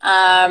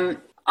 On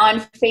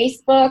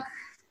Facebook,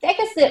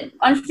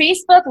 on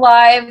Facebook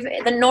Live,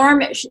 the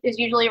norm is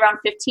usually around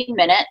 15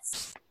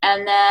 minutes.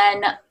 And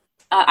then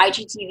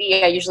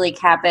IGTV, I usually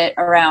cap it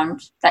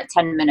around that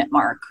 10-minute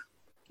mark.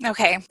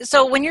 Okay.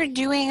 So when you're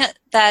doing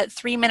that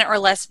 3-minute or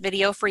less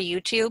video for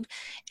YouTube,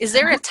 is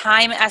there a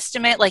time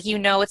estimate? Like,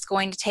 it's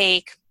going to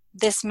take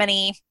this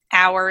many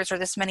hours or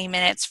this many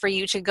minutes for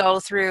you to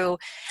go through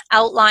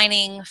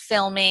outlining,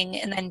 filming,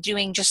 and then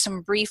doing just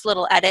some brief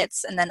little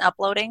edits and then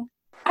uploading?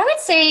 I would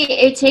say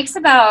it takes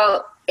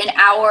about an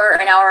hour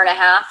and a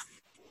half.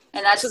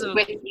 And that's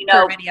with,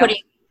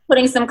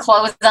 putting some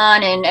clothes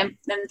on and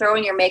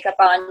throwing your makeup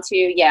on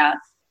too. Yeah.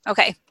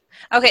 Okay.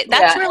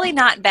 That's really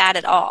not bad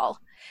at all.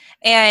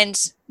 And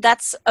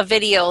that's a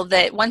video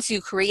that once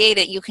you create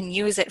it, you can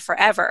use it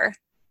forever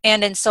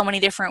and in so many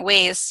different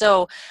ways.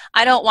 So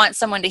I don't want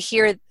someone to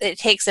hear it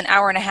takes an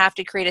hour and a half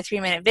to create a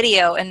 3-minute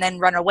video and then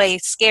run away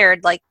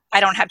scared, like, I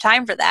don't have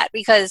time for that.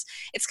 Because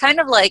it's kind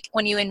of like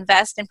when you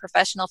invest in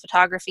professional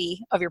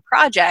photography of your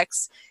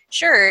projects,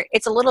 sure,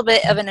 it's a little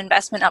bit of an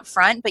investment up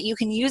front, but you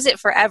can use it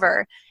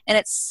forever. And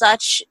it's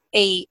such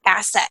a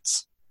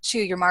asset to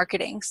your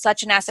marketing,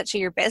 such an asset to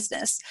your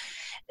business.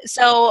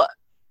 So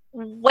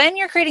when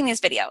you're creating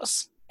these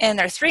videos and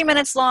they're 3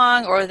 minutes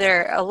long or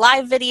they're a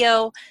live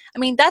video, I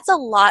mean, that's a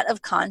lot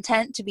of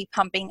content to be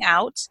pumping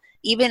out,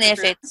 even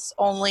if it's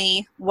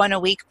only one a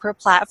week per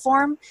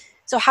platform.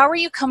 So how are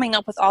you coming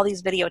up with all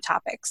these video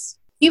topics?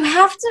 You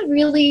have to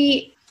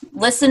really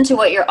listen to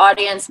what your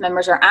audience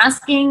members are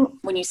asking.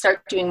 When you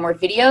start doing more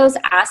videos,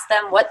 ask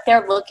them what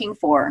they're looking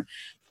for.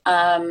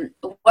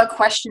 What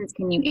questions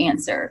can you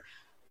answer?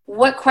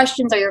 What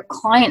questions are your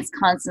clients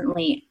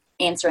constantly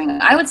answering?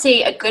 I would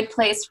say a good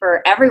place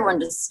for everyone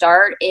to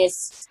start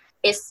is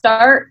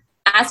start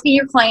asking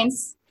your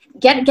clients,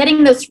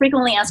 getting those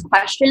frequently asked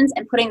questions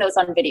and putting those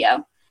on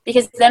video.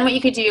 Because then what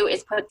you could do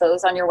is put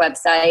those on your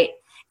website.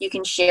 You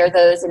can share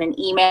those in an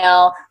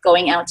email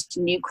going out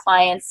to new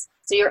clients.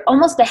 So you're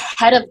almost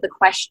ahead of the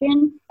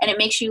question, and it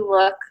makes you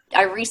look,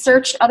 I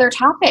researched other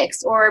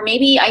topics, or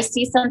maybe I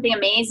see something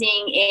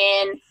amazing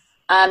in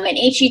an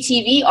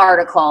HGTV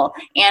article,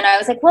 and I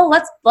was like, well,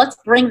 let's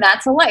bring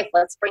that to life.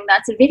 Let's bring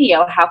that to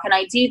video. How can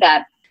I do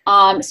that?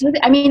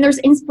 There's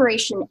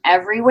inspiration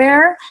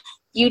everywhere.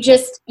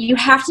 You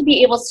have to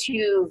be able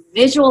to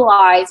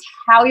visualize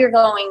how you're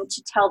going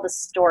to tell the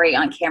story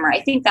on camera.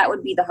 I think that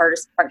would be the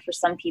hardest part for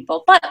some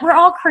people, but we're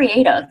all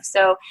creative.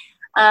 So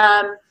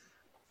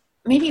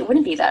maybe it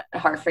wouldn't be that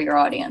hard for your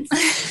audience.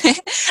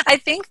 I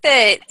think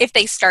that if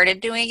they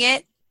started doing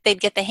it, they'd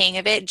get the hang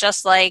of it,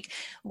 just like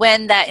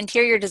when that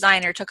interior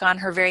designer took on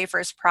her very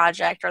first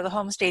project or the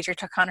home stager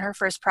took on her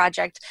first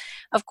project.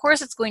 Of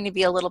course, it's going to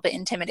be a little bit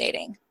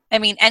intimidating. I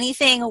mean,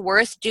 anything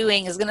worth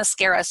doing is going to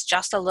scare us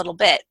just a little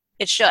bit.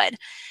 It should.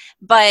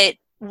 But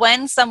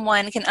when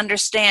someone can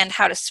understand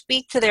how to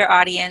speak to their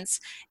audience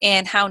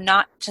and how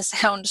not to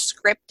sound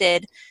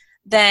scripted,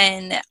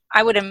 then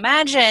I would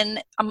imagine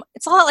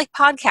it's a lot like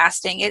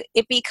podcasting.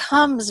 It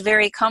becomes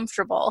very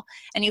comfortable,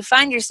 and you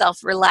find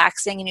yourself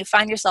relaxing, and you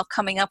find yourself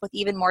coming up with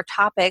even more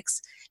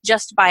topics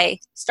just by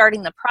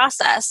starting the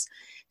process.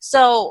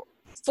 So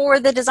for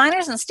the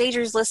designers and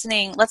stagers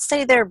listening, let's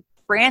say they're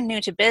brand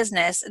new to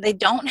business, they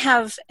don't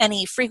have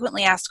any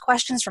frequently asked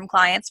questions from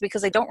clients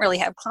because they don't really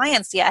have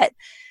clients yet.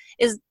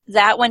 Is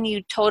that when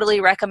you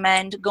totally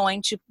recommend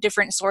going to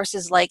different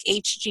sources like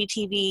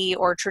HGTV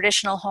or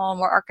Traditional Home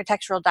or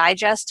Architectural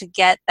Digest to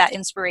get that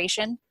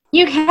inspiration?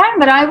 You can,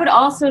 but I would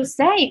also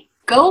say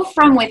go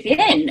from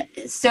within.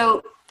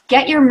 So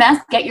get your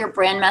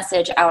brand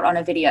message out on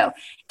a video.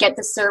 Get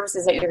the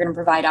services that you're going to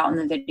provide out in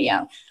the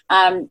video.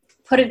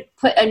 Put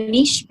a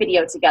niche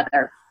video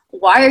together.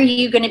 Why are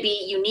you going to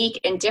be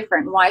unique and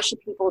different? Why should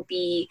people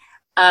be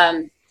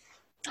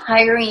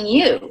hiring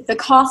you? The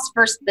cost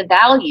versus the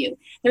value.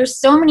 There's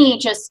so many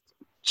just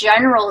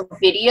general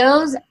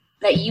videos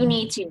that you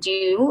need to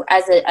do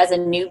as a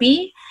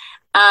newbie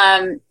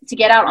to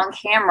get out on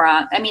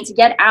camera. I mean, to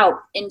get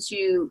out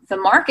into the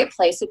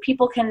marketplace so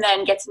people can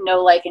then get to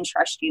know, like, and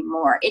trust you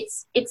more.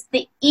 It's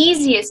the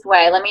easiest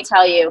way, let me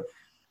tell you,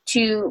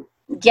 to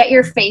get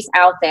your face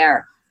out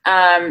there.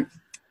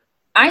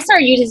 I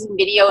started using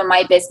video in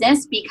my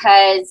business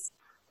because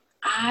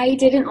I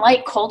didn't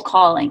like cold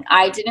calling.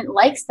 I didn't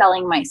like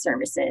selling my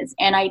services.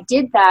 And I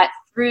did that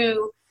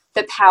through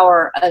the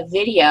power of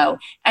video.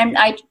 And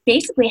I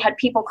basically had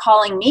people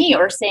calling me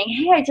or saying,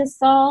 hey, I just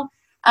saw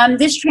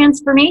this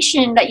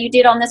transformation that you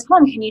did on this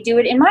home. Can you do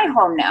it in my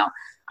home now?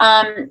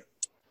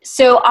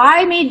 So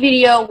I made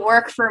video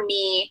work for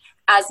me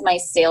as my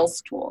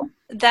sales tool.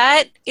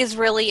 That is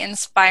really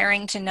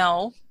inspiring to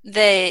know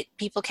that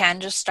people can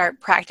just start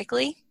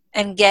practically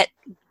and get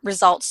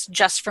results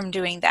just from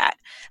doing that.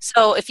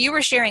 So if you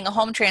were sharing a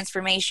home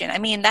transformation, I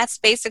mean, that's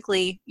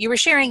basically, you were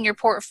sharing your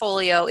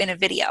portfolio in a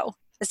video,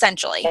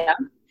 essentially. Yeah.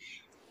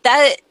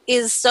 That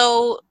is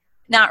so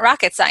not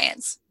rocket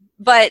science,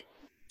 but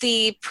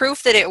the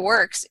proof that it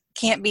works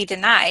can't be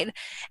denied.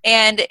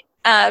 And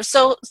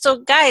so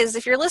guys,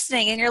 if you're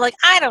listening and you're like,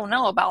 I don't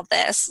know about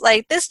this,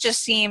 like, this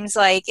just seems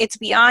like it's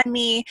beyond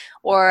me,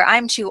 or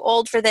I'm too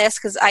old for this,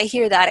 because I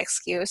hear that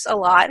excuse a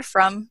lot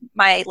from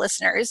my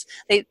listeners.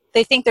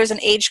 They think there's an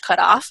age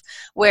cutoff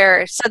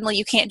where suddenly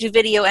you can't do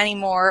video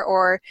anymore,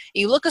 or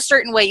you look a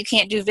certain way, you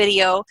can't do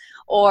video,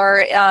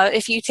 or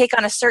if you take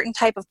on a certain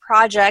type of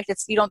project,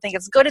 you don't think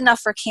it's good enough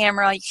for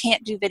camera, you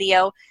can't do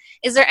video.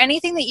 Is there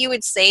anything that you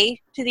would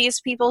say to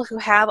these people who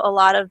have a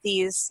lot of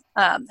these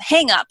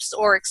hang-ups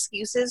or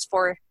excuses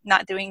for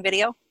not doing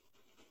video?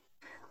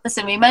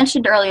 Listen, we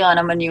mentioned early on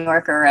I'm a New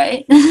Yorker,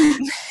 right?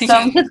 So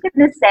I'm just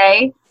going to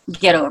say,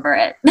 get over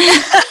it.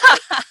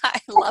 I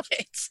love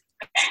it.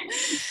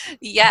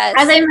 Yes.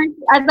 As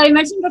I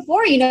mentioned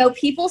before,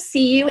 people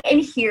see you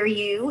and hear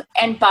you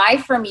and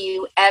buy from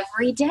you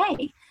every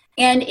day.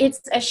 And it's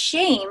a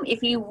shame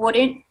if you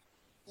wouldn't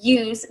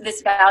use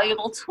this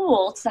valuable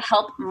tool to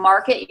help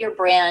market your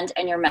brand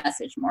and your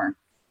message more.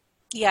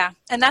 Yeah,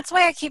 and that's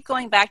why I keep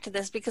going back to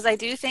this, because I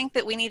do think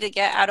that we need to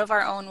get out of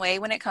our own way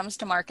when it comes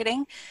to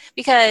marketing,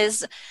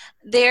 because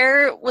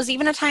there was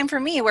even a time for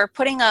me where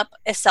putting up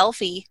a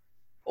selfie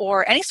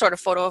or any sort of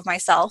photo of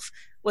myself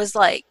was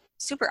like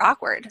super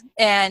awkward,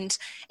 and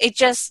it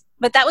just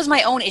But that was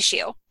my own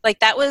issue. Like,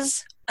 that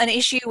was an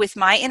issue with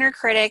my inner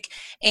critic,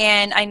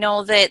 and I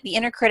know that the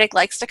inner critic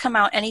likes to come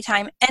out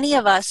anytime any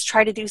of us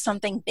try to do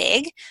something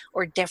big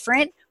or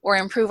different or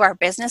improve our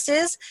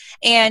businesses.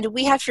 And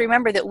we have to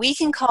remember that we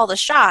can call the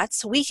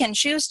shots. We can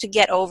choose to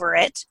get over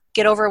it,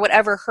 get over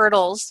whatever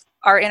hurdles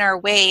are in our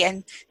way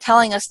and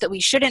telling us that we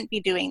shouldn't be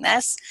doing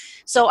this.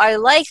 So I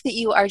like that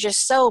you are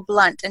just so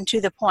blunt and to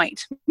the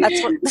point.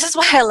 This is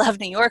why I love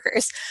New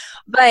Yorkers.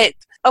 But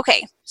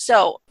okay,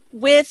 so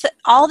with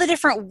all the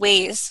different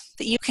ways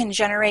that you can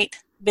generate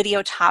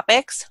video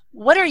topics,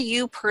 what are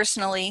you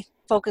personally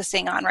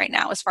focusing on right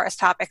now as far as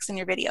topics in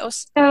your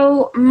videos?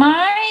 So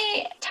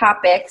my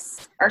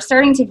topics are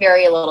starting to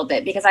vary a little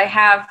bit because I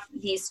have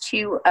these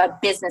two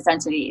business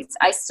entities.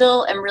 I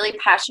still am really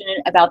passionate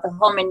about the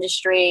home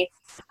industry,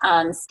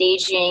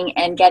 staging,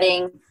 and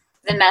getting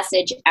the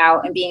message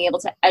out and being able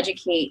to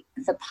educate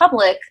the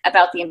public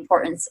about the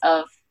importance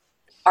of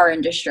our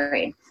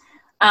industry.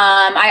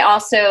 I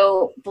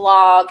also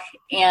blog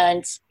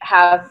and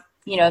have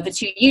the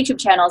two YouTube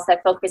channels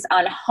that focus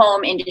on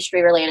home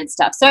industry related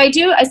stuff. So I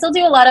still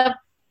do a lot of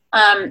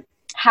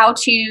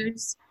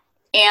how-tos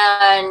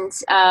and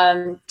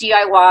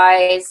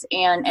DIYs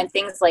and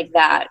things like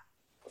that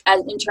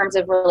in terms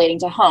of relating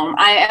to home.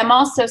 I am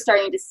also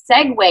starting to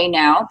segue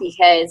now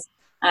because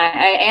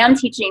I am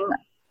teaching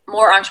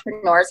more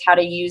entrepreneurs how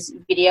to use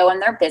video in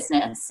their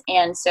business.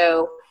 And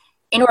so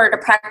in order to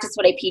practice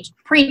what I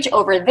preach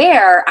over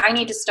there, I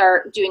need to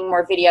start doing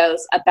more videos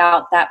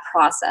about that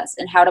process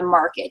and how to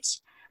market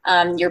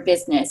your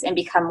business and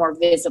become more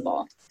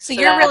visible. So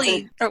you're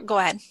really, go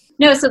ahead.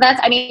 No, so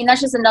that's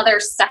just another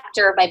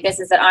sector of my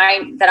business that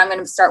I'm going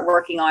to start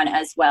working on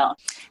as well.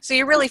 So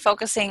you're really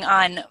focusing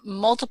on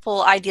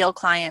multiple ideal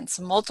clients,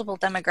 multiple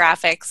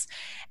demographics,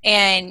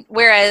 and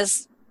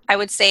whereas I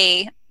would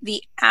say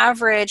the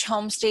average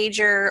home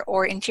stager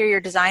or interior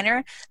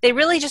designer, they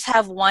really just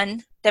have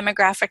one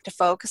demographic to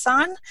focus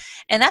on,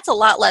 and that's a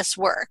lot less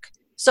work.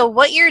 So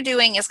what you're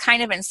doing is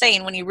kind of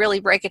insane when you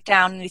really break it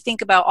down and you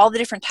think about all the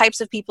different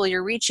types of people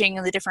you're reaching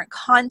and the different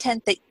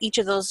content that each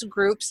of those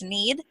groups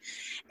need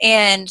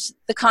and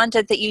the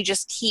content that you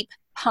just keep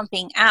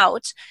pumping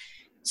out.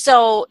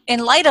 So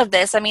in light of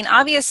this,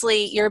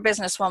 obviously you're a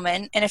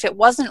businesswoman, and if it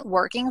wasn't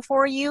working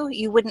for you,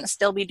 you wouldn't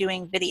still be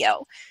doing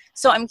video.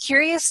 So I'm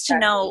curious to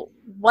know,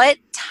 what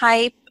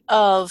type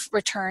of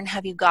return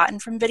have you gotten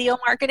from video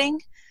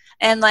marketing?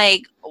 And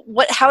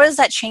how has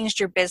that changed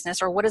your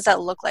business, or what does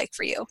that look like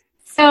for you?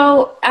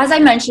 So as I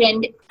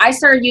mentioned, I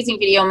started using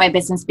video in my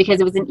business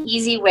because it was an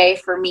easy way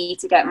for me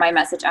to get my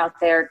message out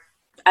there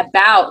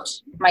about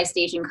my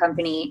staging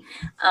company.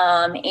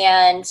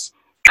 And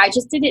I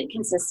just did it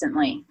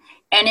consistently.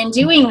 And in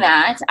doing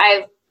that,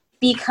 I've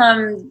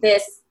become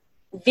this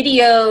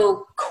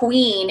video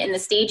queen in the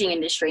staging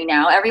industry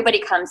now. Everybody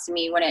comes to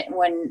me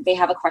when they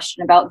have a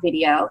question about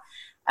video.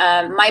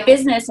 My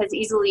business has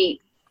easily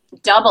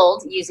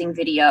doubled using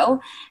video.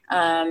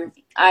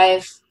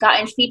 I've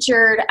gotten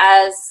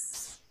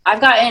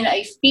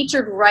a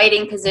featured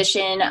writing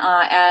position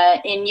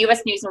in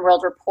U.S. News and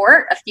World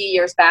Report a few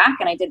years back,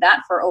 and I did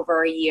that for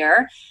over a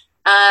year.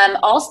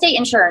 Allstate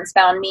Insurance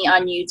found me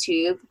on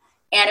YouTube,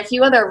 and a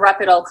few other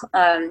reputable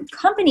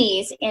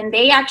companies, and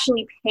they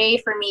actually pay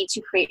for me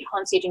to create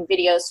home staging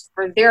videos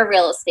for their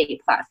real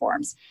estate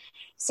platforms.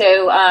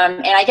 So,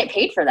 and I get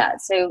paid for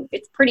that. So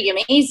it's pretty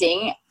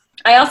amazing.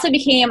 I also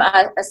became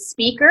a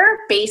speaker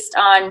based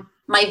on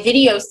my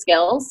video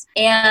skills.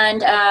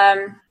 And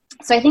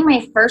so I think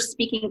my first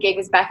speaking gig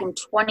was back in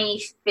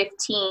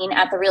 2015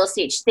 at the Real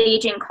Estate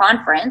Staging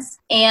Conference.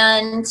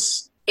 And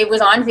it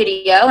was on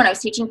video, and I was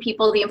teaching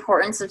people the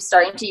importance of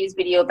starting to use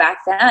video back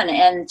then.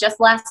 And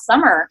just last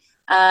summer,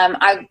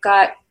 I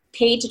got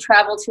paid to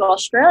travel to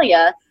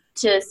Australia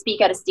to speak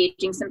at a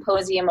staging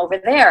symposium over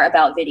there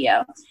about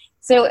video.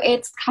 So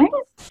it's kind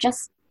of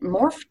just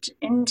morphed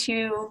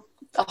into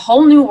a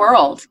whole new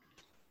world.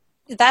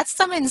 That's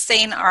some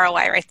insane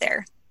ROI right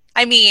there.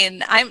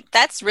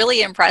 That's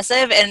really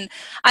impressive, and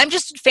I'm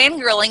just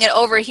fangirling it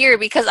over here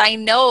because I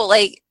know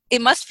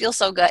it must feel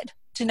so good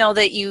to know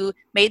that you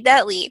made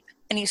that leap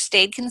and you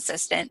stayed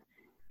consistent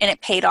and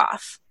it paid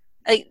off.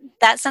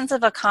 That sense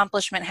of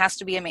accomplishment has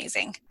to be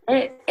amazing.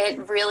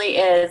 It really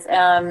is.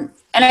 And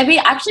I've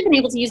actually been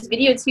able to use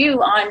video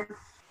too on,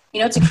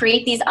 to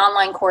create these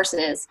online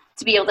courses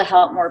to be able to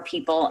help more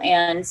people.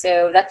 And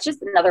so that's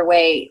just another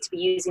way to be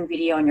using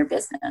video in your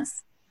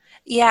business.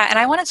 Yeah, and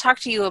I want to talk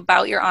to you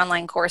about your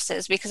online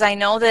courses because I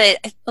know that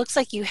it looks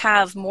like you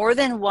have more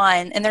than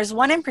one, and there's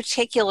one in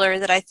particular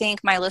that I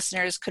think my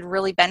listeners could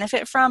really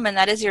benefit from, and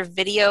that is your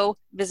video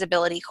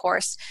visibility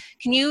course.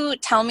 Can you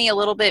tell me a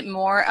little bit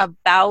more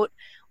about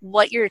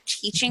what you're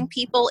teaching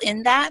people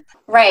in that?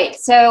 Right.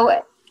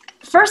 So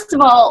first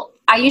of all,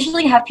 I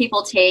usually have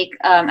people take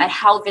a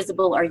how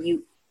visible are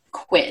you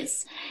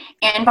quiz.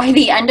 And by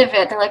the end of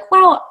it, they're like,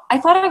 wow, I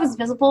thought I was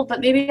visible,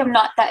 but maybe I'm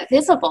not that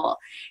visible.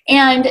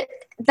 And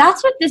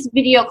that's what this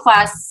video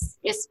class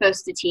is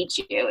supposed to teach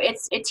you.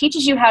 It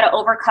teaches you how to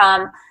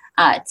overcome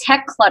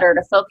tech clutter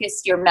to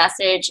focus your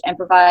message and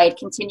provide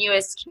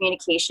continuous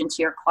communication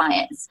to your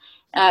clients.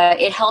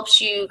 It helps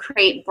you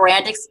create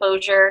brand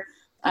exposure,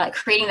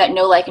 creating that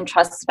know, like, and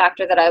trust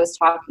factor that I was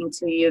talking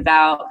to you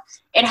about.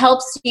 It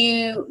helps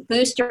you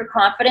boost your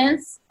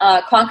confidence,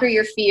 conquer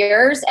your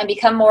fears, and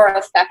become more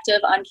effective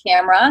on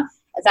camera.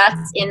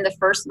 That's in the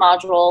first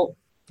module.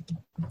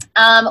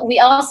 We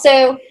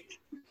also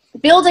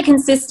build a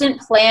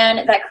consistent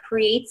plan that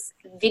creates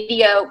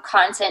video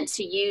content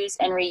to use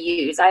and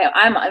reuse.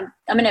 I'm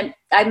an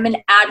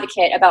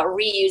advocate about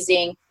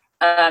reusing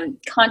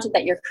content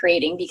that you're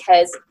creating,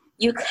 because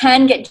you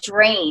can get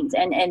drained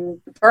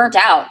and burnt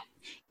out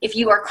if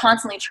you are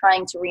constantly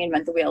trying to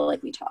reinvent the wheel,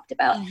 like we talked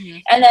about. Mm-hmm.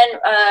 And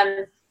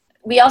then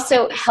we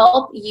also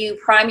help you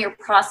prime your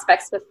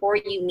prospects before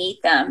you meet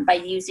them by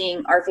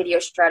using our video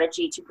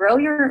strategy to grow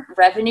your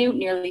revenue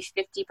nearly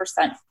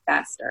 50%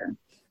 faster.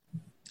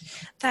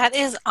 That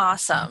is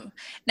awesome.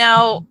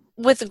 Now,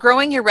 with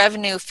growing your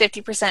revenue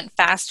 50%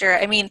 faster,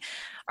 I mean,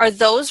 are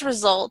those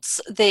results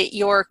that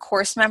your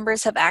course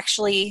members have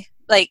actually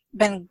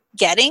been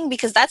getting?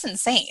 Because that's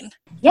insane.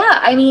 Yeah,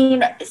 I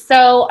mean,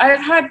 so I've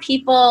had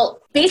people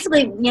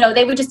basically,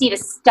 they would just need a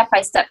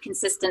step-by-step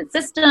consistent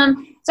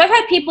system. So I've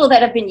had people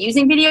that have been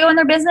using video in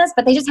their business,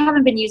 but they just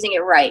haven't been using it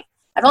right.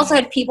 I've also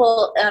had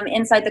people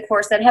inside the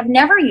course that have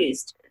never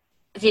used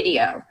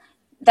video,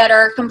 that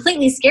are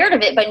completely scared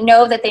of it, but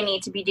know that they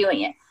need to be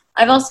doing it.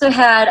 I've also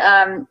had,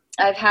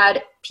 I've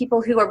had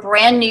people who are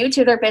brand new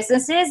to their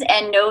businesses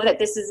and know that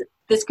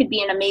this could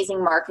be an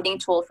amazing marketing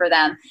tool for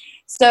them.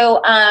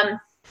 So,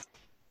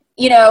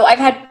 I've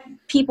had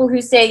people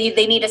who say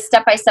they need a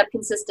step-by-step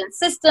consistent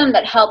system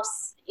that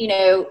helps,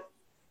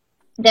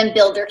 them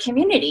build their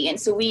community. And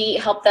so we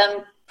help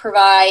them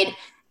provide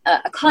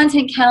a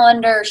content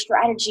calendar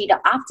strategy to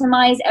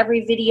optimize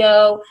every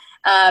video,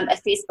 a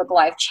Facebook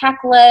Live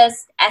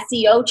checklist,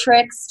 SEO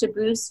tricks to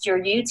boost your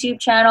YouTube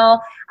channel.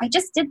 I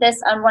just did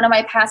this on one of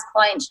my past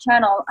clients'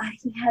 channel. I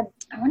think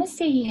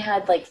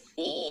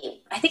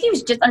he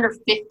was just under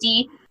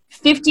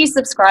 50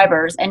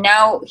 subscribers, and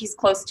now he's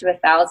close to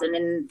 1,000,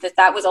 and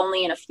that was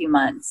only in a few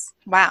months.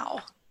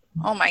 Wow.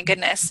 Oh my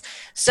goodness.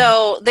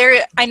 So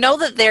I know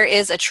that there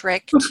is a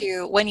trick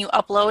to when you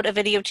upload a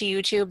video to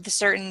YouTube, the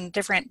certain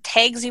different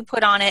tags you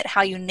put on it,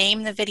 how you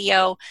name the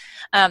video,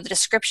 the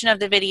description of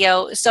the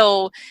video.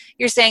 So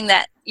you're saying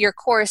that your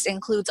course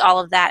includes all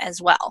of that as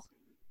well.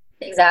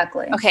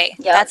 Exactly. Okay.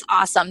 Yep. That's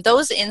awesome.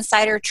 Those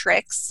insider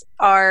tricks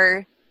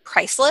are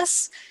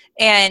priceless.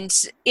 And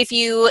if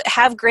you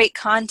have great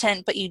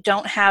content, but you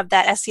don't have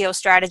that SEO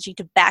strategy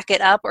to back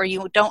it up, or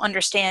you don't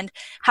understand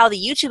how the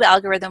YouTube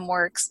algorithm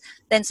works,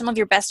 then some of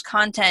your best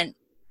content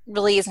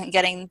really isn't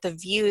getting the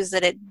views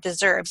that it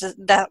deserves.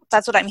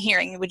 That's what I'm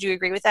hearing. Would you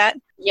agree with that?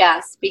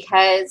 Yes,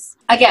 because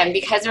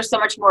there's so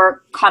much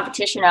more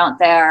competition out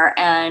there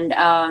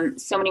and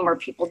so many more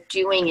people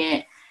doing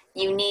it,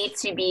 you need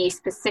to be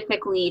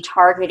specifically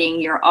targeting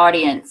your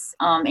audience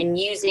and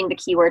using the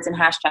keywords and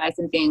hashtags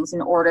and things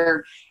in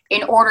order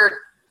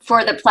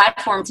for the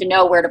platform to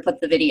know where to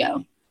put the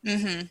video.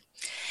 Mm-hmm.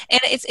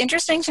 And it's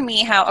interesting to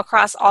me how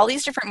across all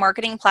these different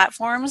marketing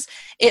platforms,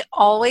 it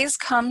always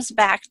comes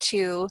back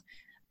to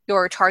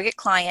your target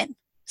client,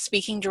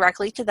 speaking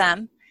directly to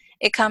them.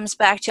 It comes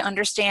back to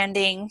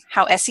understanding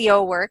how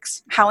SEO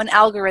works, how an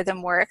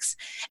algorithm works.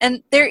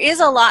 And there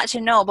is a lot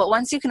to know, but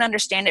once you can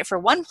understand it for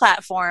one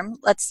platform,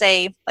 let's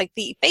say like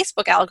the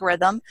Facebook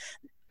algorithm,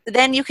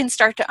 then you can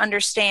start to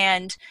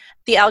understand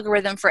the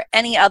algorithm for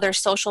any other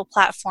social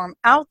platform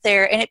out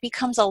there, and it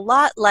becomes a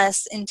lot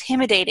less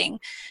intimidating.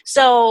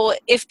 So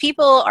if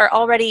people are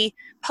already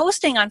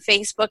posting on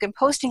Facebook and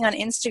posting on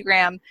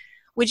Instagram,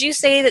 would you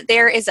say that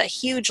there is a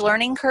huge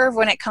learning curve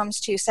when it comes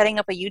to setting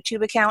up a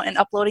YouTube account and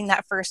uploading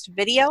that first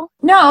video?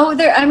 No,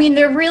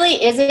 there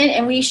really isn't,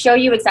 and we show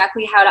you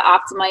exactly how to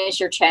optimize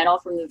your channel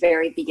from the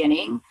very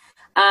beginning.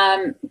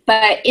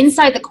 But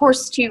inside the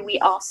course too, we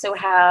also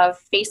have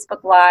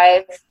Facebook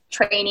Live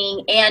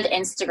training and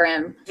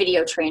Instagram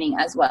video training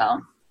as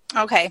well.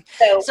 Okay.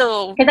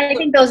 So because I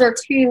think those are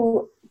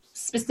two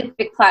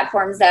specific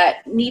platforms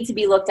that need to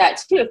be looked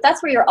at too. If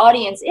that's where your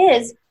audience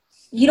is,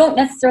 you don't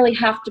necessarily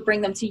have to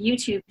bring them to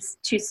YouTube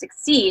to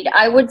succeed.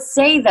 I would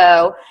say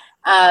though,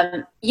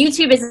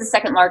 YouTube is the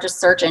second largest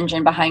search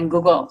engine behind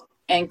Google,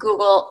 and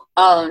Google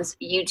owns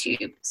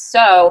YouTube.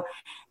 So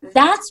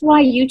that's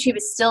why YouTube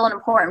is still an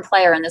important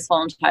player in this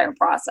whole entire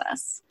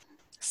process.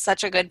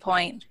 Such a good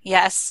point.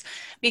 Yes,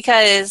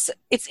 because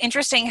it's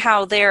interesting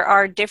how there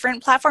are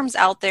different platforms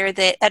out there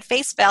that at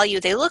face value,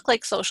 they look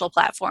like social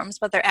platforms,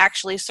 but they're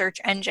actually search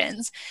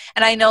engines.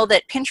 And I know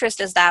that Pinterest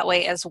is that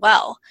way as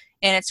well.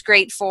 And it's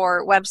great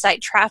for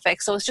website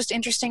traffic. So it's just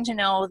interesting to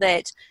know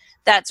that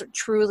that's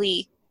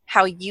truly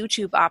how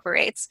YouTube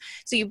operates.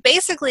 So you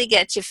basically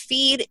get to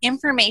feed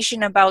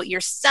information about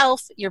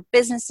yourself, your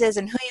businesses,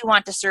 and who you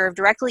want to serve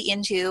directly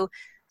into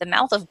the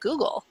mouth of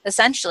Google,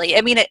 essentially.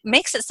 I mean, it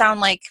makes it sound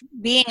like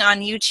being on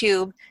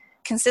YouTube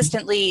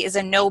consistently is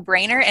a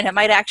no-brainer, and it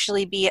might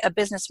actually be a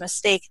business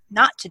mistake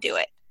not to do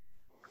it.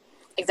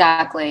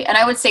 Exactly. And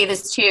I would say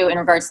this too in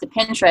regards to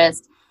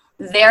Pinterest,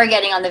 they're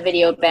getting on the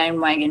video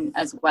bandwagon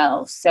as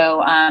well.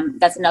 So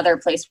that's another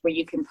place where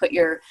you can put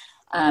your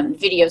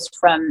videos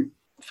from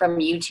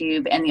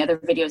YouTube and the other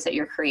videos that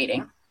you're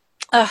creating.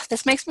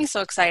 This makes me so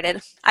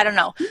excited. I don't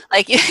know.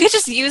 Like, you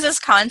just use this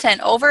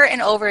content over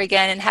and over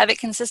again and have it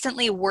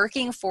consistently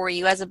working for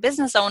you as a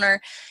business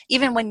owner,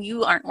 even when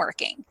you aren't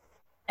working.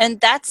 And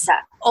that's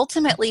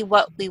ultimately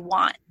what we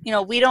want. You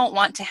know, we don't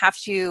want to have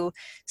to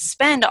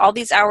spend all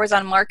these hours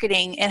on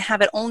marketing and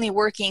have it only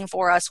working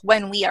for us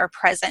when we are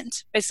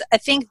present. Because I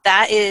think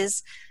that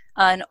is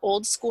an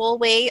old school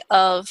way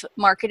of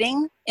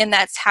marketing, and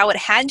that's how it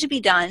had to be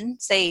done,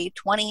 say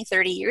 20,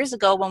 30 years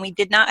ago, when we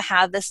did not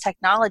have this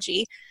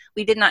technology.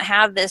 We did not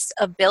have this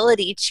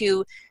ability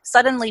to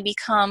suddenly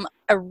become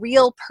a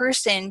real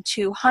person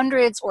to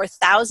hundreds or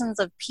thousands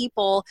of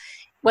people,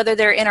 whether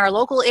they're in our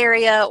local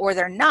area or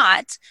they're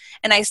not.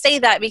 And I say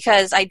that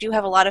because I do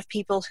have a lot of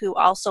people who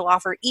also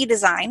offer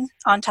e-design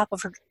on top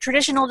of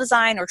traditional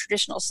design or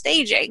traditional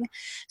staging.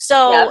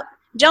 So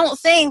don't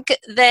think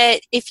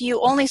that if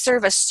you only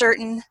serve a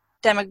certain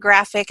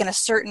demographic and a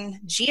certain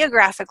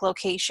geographic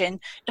location,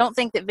 don't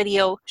think that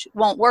video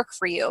won't work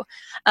for you.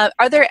 Is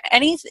there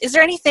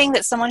anything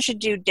that someone should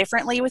do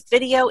differently with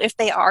video if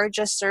they are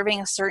just serving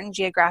a certain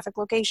geographic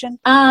location?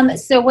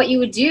 So what you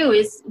would do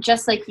is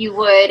just like you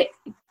would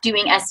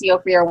doing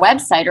SEO for your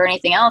website or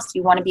anything else,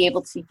 you want to be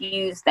able to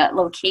use that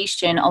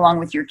location along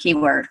with your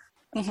keyword.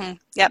 Mm-hmm.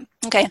 Yep.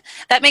 Okay.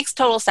 That makes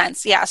total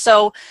sense. Yeah.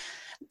 So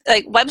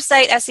like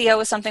website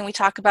SEO is something we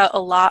talk about a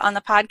lot on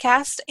the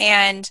podcast.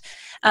 And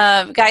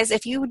guys,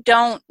 if you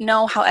don't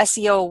know how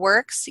SEO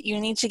works, you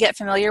need to get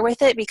familiar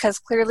with it, because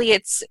clearly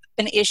it's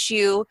an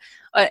issue,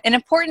 an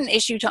important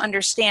issue to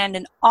understand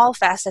in all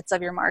facets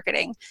of your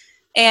marketing.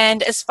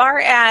 And as far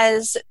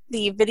as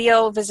the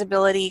video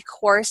visibility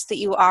course that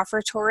you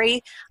offer,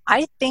 Tori,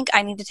 I think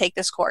I need to take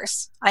this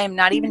course. I am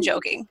not even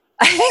joking.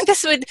 I think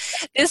this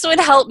would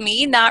help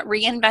me not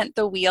reinvent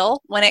the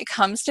wheel when it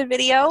comes to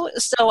video.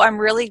 So I'm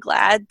really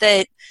glad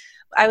that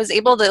I was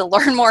able to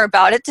learn more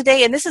about it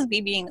today. And this is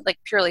me being like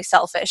purely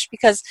selfish,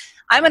 because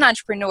I'm an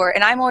entrepreneur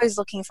and I'm always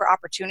looking for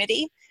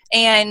opportunity,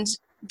 and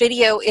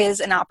video is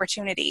an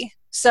opportunity.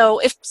 So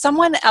if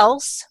someone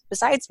else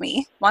besides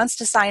me wants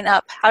to sign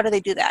up, how do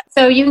they do that?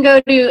 So you can go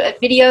to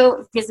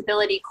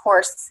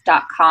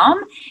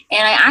videovisibilitycourse.com,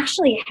 and I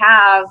actually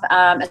have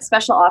a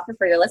special offer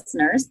for your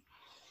listeners.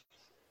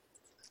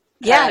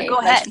 Yeah, go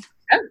ahead.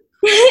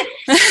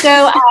 So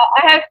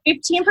I have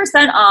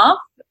 15% off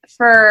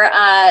for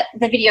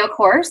the video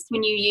course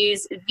when you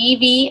use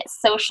VV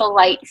Social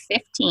Light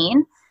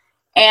 15.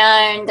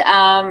 And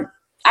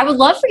I would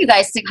love for you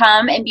guys to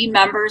come and be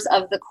members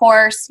of the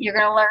course. You're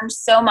going to learn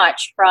so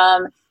much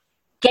from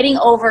getting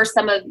over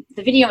some of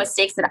the video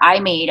mistakes that I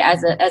made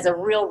as a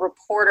real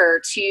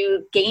reporter,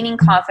 to gaining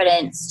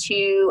confidence,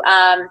 to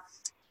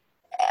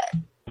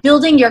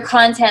building your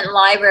content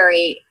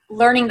library,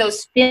 learning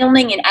those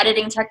filming and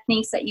editing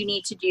techniques that you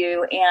need to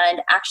do,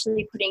 and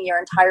actually putting your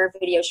entire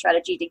video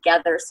strategy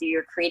together so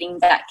you're creating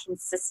that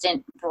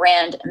consistent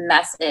brand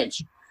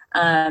message.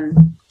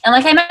 And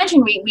like I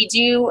mentioned, we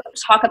do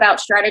talk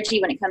about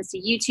strategy when it comes to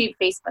YouTube,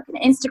 Facebook, and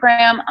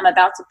Instagram. I'm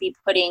about to be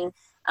putting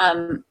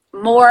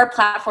more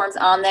platforms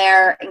on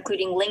there,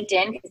 including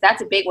LinkedIn, because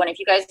that's a big one. If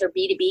you guys are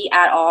B2B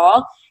at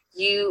all,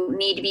 you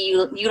need to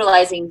be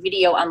utilizing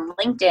video on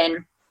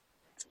LinkedIn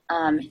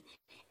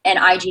and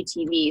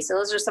IGTV. So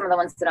those are some of the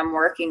ones that I'm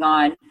working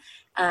on.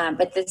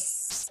 But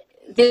this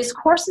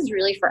course is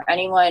really for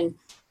anyone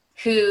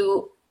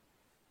who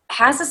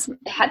has a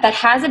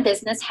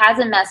business, has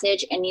a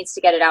message, and needs to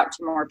get it out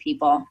to more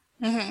people.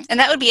 Mm-hmm. And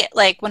that would be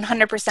like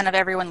 100% of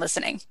everyone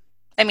listening.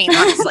 I mean,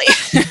 honestly.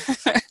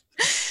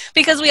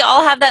 Because we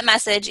all have that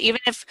message,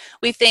 even if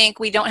we think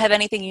we don't have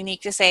anything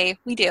unique to say,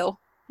 we do.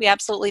 We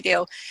absolutely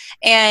do.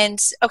 And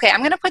okay,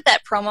 I'm going to put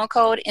that promo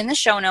code in the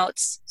show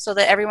notes so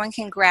that everyone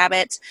can grab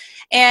it.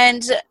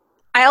 And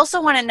I also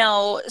want to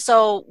know,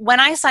 so when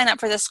I sign up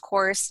for this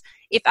course,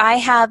 if I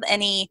have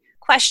any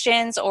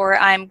questions, or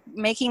I'm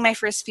making my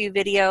first few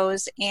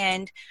videos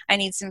and I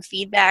need some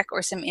feedback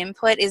or some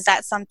input, is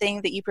that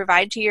something that you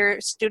provide to your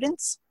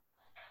students?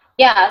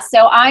 Yeah,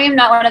 so I am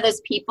not one of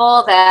those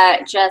people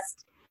that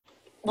just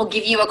will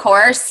give you a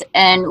course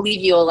and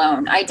leave you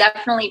alone. I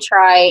definitely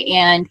try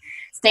and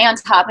stay on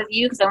top of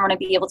you, because I want to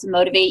be able to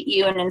motivate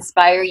you and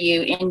inspire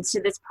you into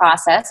this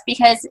process,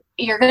 because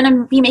you're going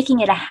to be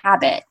making it a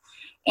habit.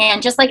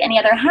 And just like any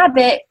other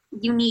habit,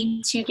 you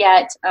need to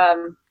get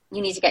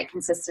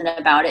consistent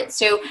about it.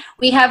 So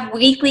we have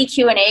weekly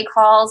Q&A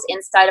calls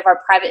inside of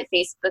our private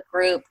Facebook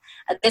group.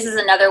 This is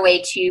another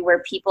way too,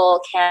 where people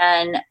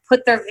can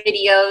put their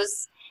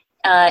videos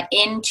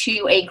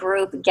into a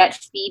group, get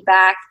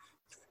feedback,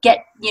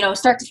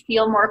 start to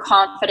feel more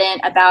confident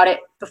about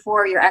it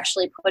before you're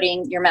actually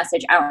putting your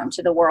message out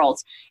into the world,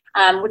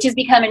 which has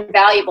become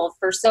invaluable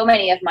for so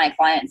many of my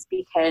clients,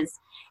 because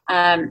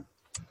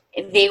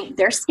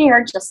they're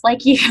scared just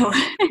like you.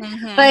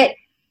 Mm-hmm. But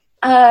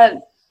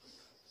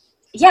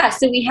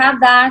so we have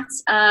that.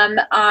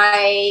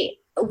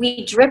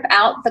 We drip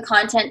out the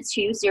content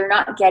too, so you're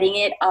not getting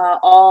it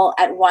all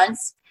at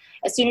once.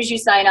 as soon as you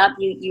sign up,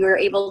 you are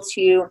able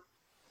to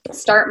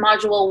start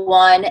module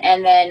 1,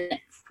 and then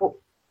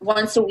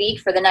once a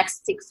week for the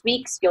next 6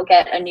 weeks, you'll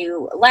get a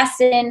new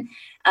lesson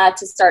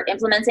to start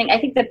implementing. I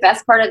think the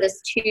best part of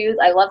this too,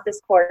 I love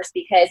this course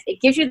because it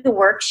gives you the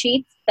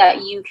worksheets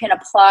that you can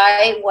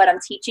apply what I'm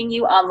teaching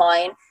you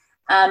online,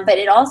 but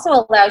it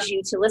also allows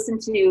you to listen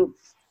to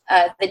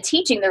the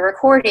teaching, the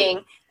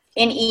recording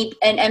in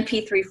an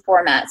MP3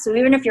 format. So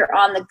even if you're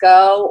on the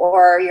go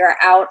or you're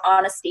out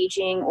on a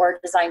staging or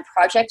design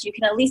project, you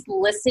can at least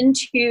listen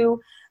to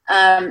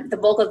the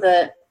bulk of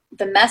the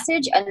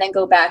message and then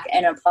go back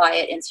and apply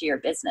it into your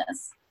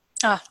business.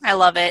 Oh, I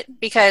love it,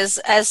 because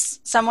as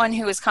someone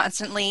who is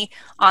constantly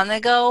on the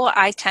go,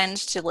 I tend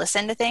to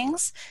listen to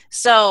things.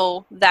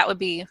 So that would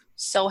be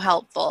so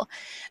helpful.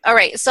 All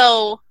right.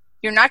 So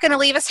you're not going to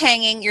leave us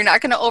hanging. You're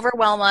not going to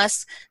overwhelm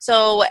us.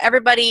 So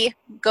everybody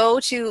go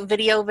to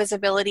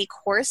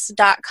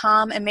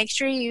videovisibilitycourse.com and make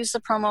sure you use the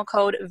promo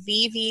code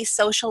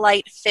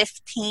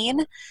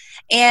VVSocialite15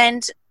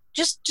 and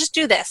just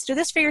do this. Do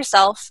this for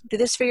yourself. Do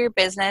this for your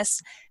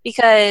business,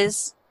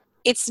 because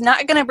it's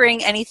not going to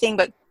bring anything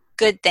but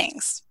good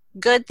things,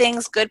 good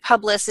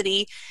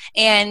publicity,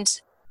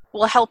 and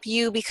will help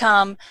you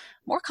become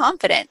more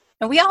confident.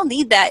 And we all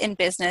need that in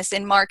business,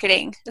 in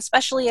marketing,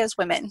 especially as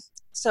women.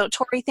 So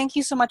Tori, thank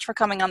you so much for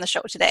coming on the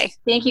show today.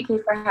 Thank you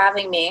for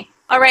having me.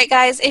 All right,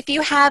 guys, if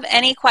you have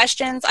any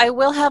questions, I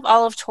will have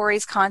all of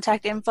Tori's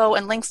contact info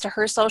and links to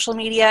her social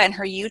media and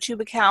her YouTube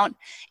account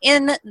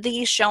in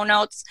the show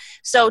notes.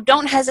 So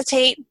don't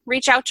hesitate.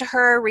 Reach out to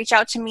her, reach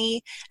out to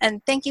me,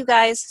 and thank you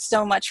guys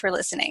so much for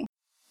listening.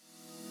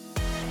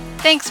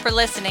 Thanks for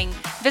listening.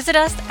 Visit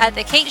us at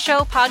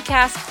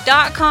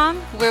thekateshowpodcast.com,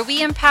 where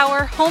we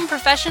empower home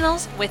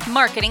professionals with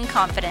marketing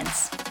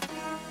confidence.